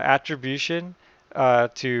provide attribution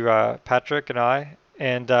to Patrick and I,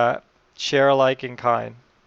 and share alike in kind.